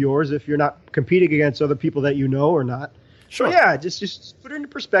friends of yours if you're not competing against other people that you know or not. Sure. So yeah, just put it into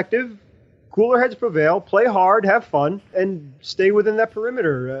perspective. Cooler heads prevail. Play hard, have fun, and stay within that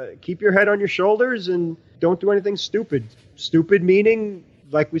perimeter. Keep your head on your shoulders and don't do anything stupid. Stupid meaning,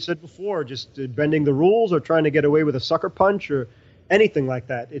 like we said before, just bending the rules or trying to get away with a sucker punch or anything like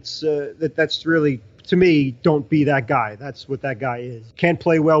that. It's that's really, to me, don't be that guy. That's what that guy is. Can't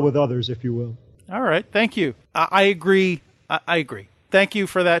play well with others, if you will. All right. Thank you. I agree. I agree. Thank you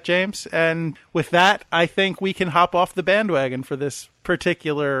for that, James. And with that, I think we can hop off the bandwagon for this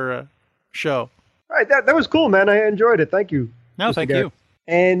particular show. All right. That was cool, man. I enjoyed it. Thank you. No, thank you.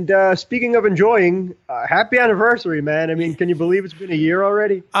 And speaking of enjoying, happy anniversary, man. I mean, can you believe it's been a year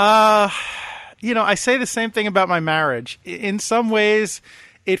already? I say the same thing about my marriage. In some ways,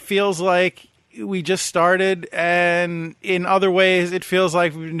 it feels like we just started, and in other ways, it feels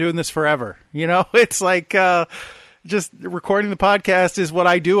like we've been doing this forever. It's like just recording the podcast is what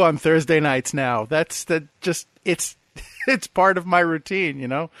I do on Thursday nights now. It's part of my routine, you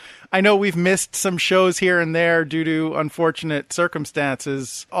know? I know we've missed some shows here and there due to unfortunate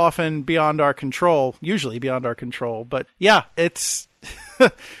circumstances, often beyond our control, usually beyond our control. But yeah, it's,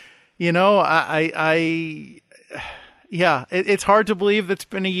 you know, it's hard to believe that's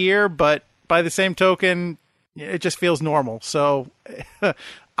been a year, but by the same token, it just feels normal. So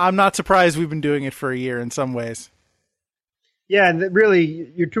I'm not surprised we've been doing it for a year in some ways. Yeah, and really,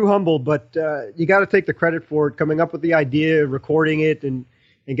 you're too humble, but you got to take the credit for it, coming up with the idea, recording it, and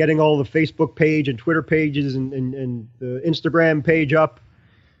getting all the Facebook page and Twitter pages and the Instagram page up,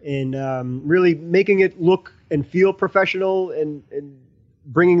 and really making it look and feel professional and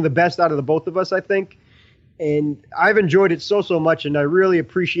bringing the best out of the both of us, I think. And I've enjoyed it so much, and I really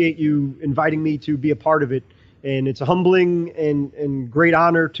appreciate you inviting me to be a part of it. And it's a humbling and great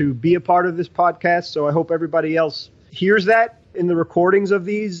honor to be a part of this podcast, so I hope everybody else hears that in the recordings of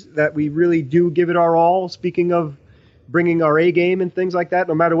these, that we really do give it our all. Speaking of bringing our A game and things like that,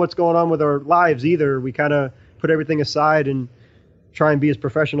 no matter what's going on with our lives either, we kind of put everything aside and try and be as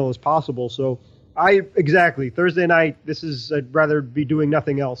professional as possible. So Thursday night, I'd rather be doing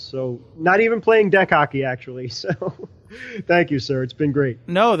nothing else. So not even playing deck hockey, actually. So thank you, sir. It's been great.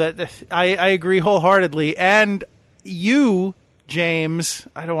 No, I agree wholeheartedly. And you, James,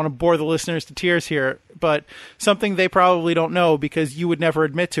 I don't want to bore the listeners to tears here, but something they probably don't know because you would never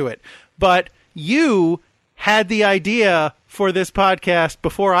admit to it. But you had the idea for this podcast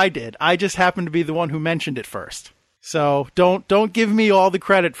before I did. I just happened to be the one who mentioned it first. So don't give me all the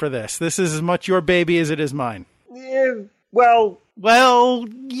credit for this. This is as much your baby as it is mine. Yeah, well,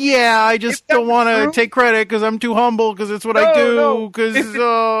 yeah, I just don't want to take credit because I'm too humble because it's what I do. Because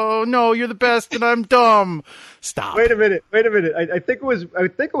no, you're the best and I'm dumb. Stop. Wait a minute. I think it was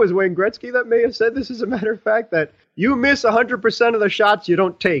Wayne Gretzky that may have said this. As a matter of fact, that you miss 100% of the shots you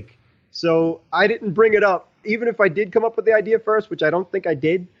don't take. So I didn't bring it up, even if I did come up with the idea first, which I don't think I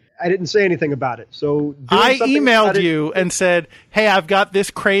did. I didn't say anything about it. So I emailed you and said, "Hey, I've got this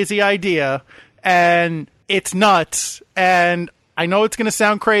crazy idea, and it's nuts, and I know it's going to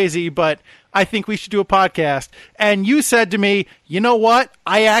sound crazy, but I think we should do a podcast." And you said to me, "You know what?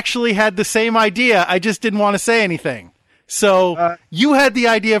 I actually had the same idea. I just didn't want to say anything." So you had the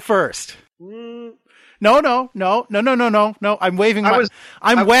idea first. No.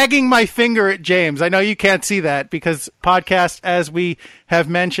 I'm wagging my finger at James. I know you can't see that because podcasts, as we have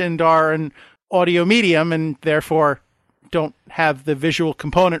mentioned, are an audio medium and therefore don't have the visual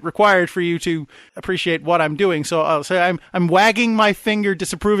component required for you to appreciate what I'm doing. So I'll say I'm wagging my finger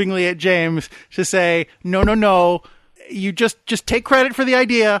disapprovingly at James to say, no. You just take credit for the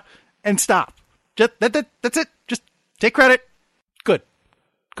idea and stop. That's it. Just take credit. Good.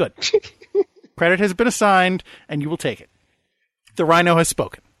 Credit has been assigned, and you will take it. The Rhino has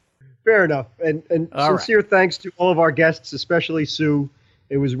spoken. Fair enough. And sincere thanks to all of our guests, especially Sue.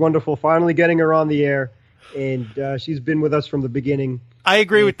 It was wonderful finally getting her on the air, and she's been with us from the beginning. I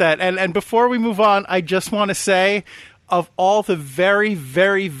agree with that. And before we move on, I just want to say, of all the very,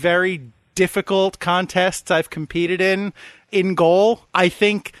 very, very difficult contests I've competed in goal, I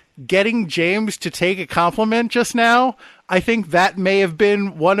think getting James to take a compliment just now, I think that may have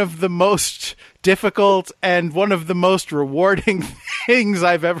been one of the most difficult and one of the most rewarding things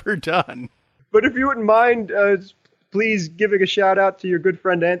I've ever done. But if you wouldn't mind, please giving a shout out to your good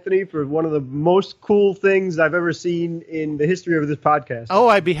friend Anthony for one of the most cool things I've ever seen in the history of this podcast. Oh,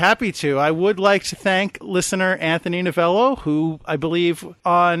 I'd be happy to. I would like to thank listener Anthony Novello, who I believe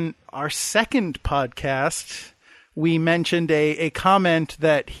on our second podcast, we mentioned a comment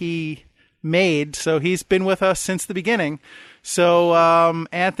that he made. So he's been with us since the beginning. So,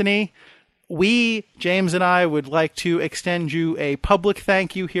 Anthony, James and I would like to extend you a public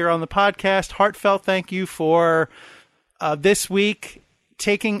thank you here on the podcast. Heartfelt thank you for this week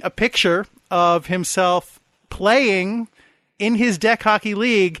taking a picture of himself playing in his deck hockey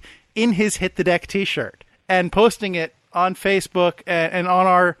league in his Hit the Deck t-shirt and posting it on Facebook and on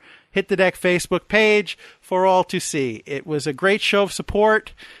our Hit the Deck Facebook page for all to see. It was a great show of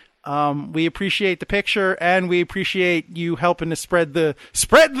support. We appreciate the picture, and we appreciate you helping to spread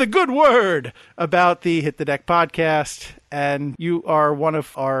the good word about the Hit the Deck podcast. And you are one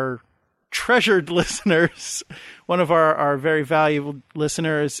of our treasured listeners, one of our very valuable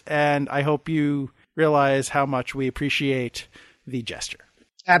listeners, and I hope you realize how much we appreciate the gesture.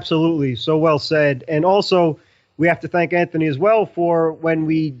 Absolutely. So well said. And also, we have to thank Anthony as well for when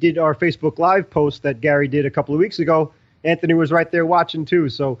we did our Facebook Live post that Gary did a couple of weeks ago. Anthony was right there watching too.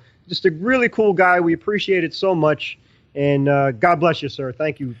 So just a really cool guy. We appreciate it so much. And God bless you, sir.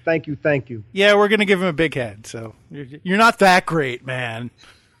 Thank you. Yeah, we're going to give him a big head. So you're not that great, man.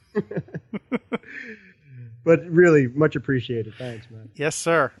 But really, much appreciated. Thanks, man. Yes,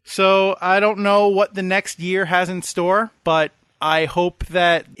 sir. So I don't know what the next year has in store, but I hope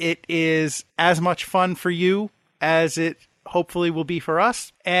that it is as much fun for you as it hopefully will be for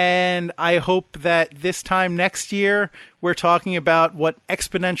us. And I hope that this time next year, we're talking about what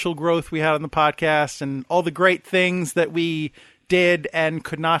exponential growth we had on the podcast and all the great things that we did and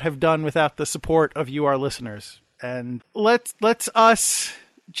could not have done without the support of you, our listeners. And let's us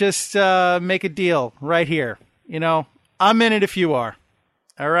just make a deal right here. You know, I'm in it if you are.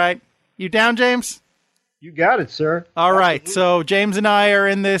 All right. You down, James? You got it, sir. All right. So James and I are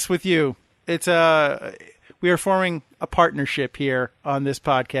in this with you. We are forming a partnership here on this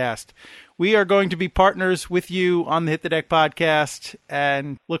podcast. We are going to be partners with you on the Hit the Deck podcast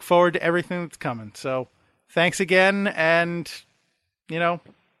and look forward to everything that's coming. So thanks again. And, you know,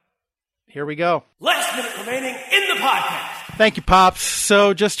 here we go. Last minute remaining in the podcast. Thank you, Pops.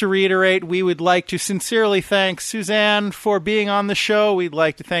 So just to reiterate, we would like to sincerely thank Suzanne for being on the show. We'd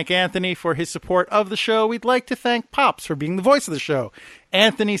like to thank Anthony for his support of the show. We'd like to thank Pops for being the voice of the show.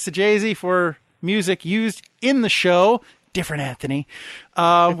 Anthony Sajazi for music used in the show. Different Anthony.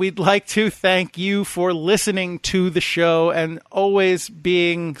 We'd like to thank you for listening to the show and always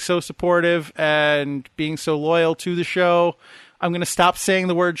being so supportive and being so loyal to the show. I'm going to stop saying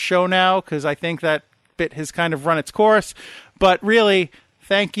the word show now because I think that bit has kind of run its course. But really,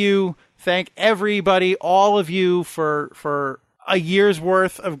 thank you. Thank everybody, all of you, for a year's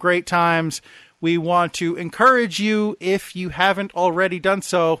worth of great times. We want to encourage you, if you haven't already done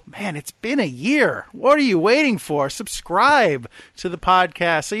so. Man, it's been a year. What are you waiting for? Subscribe to the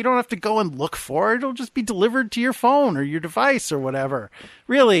podcast so you don't have to go and look for it. It'll just be delivered to your phone or your device or whatever.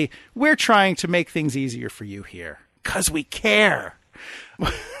 Really, we're trying to make things easier for you here because we care.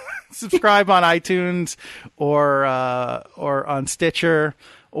 Subscribe on iTunes or on Stitcher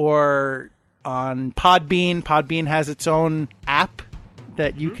or on Podbean. Podbean has its own app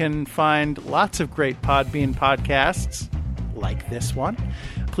that you can find lots of great Podbean podcasts like this one.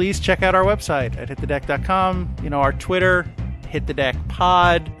 Please check out our website at hitthedeck.com. You know, our Twitter,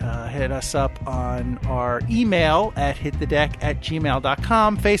 hitthedeckpod. Hit us up on our email at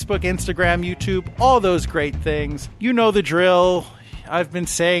hitthedeck@gmail.com. Facebook, Instagram, YouTube, all those great things. You know the drill. I've been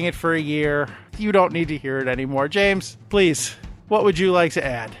saying it for a year. You don't need to hear it anymore. James, please, what would you like to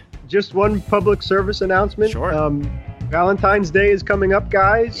add? Just one public service announcement. Sure. Valentine's Day is coming up,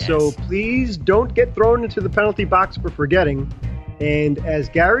 guys, Yes. so please don't get thrown into the penalty box for forgetting. And as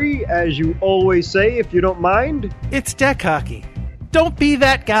Gary, as you always say, if you don't mind, It's deck hockey. Don't be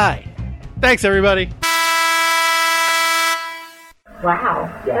that guy. Thanks, everybody. Wow,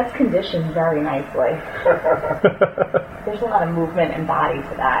 that's conditioned very nicely. There's a lot of movement and body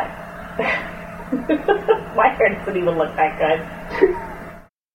to that. My hair doesn't even look that good.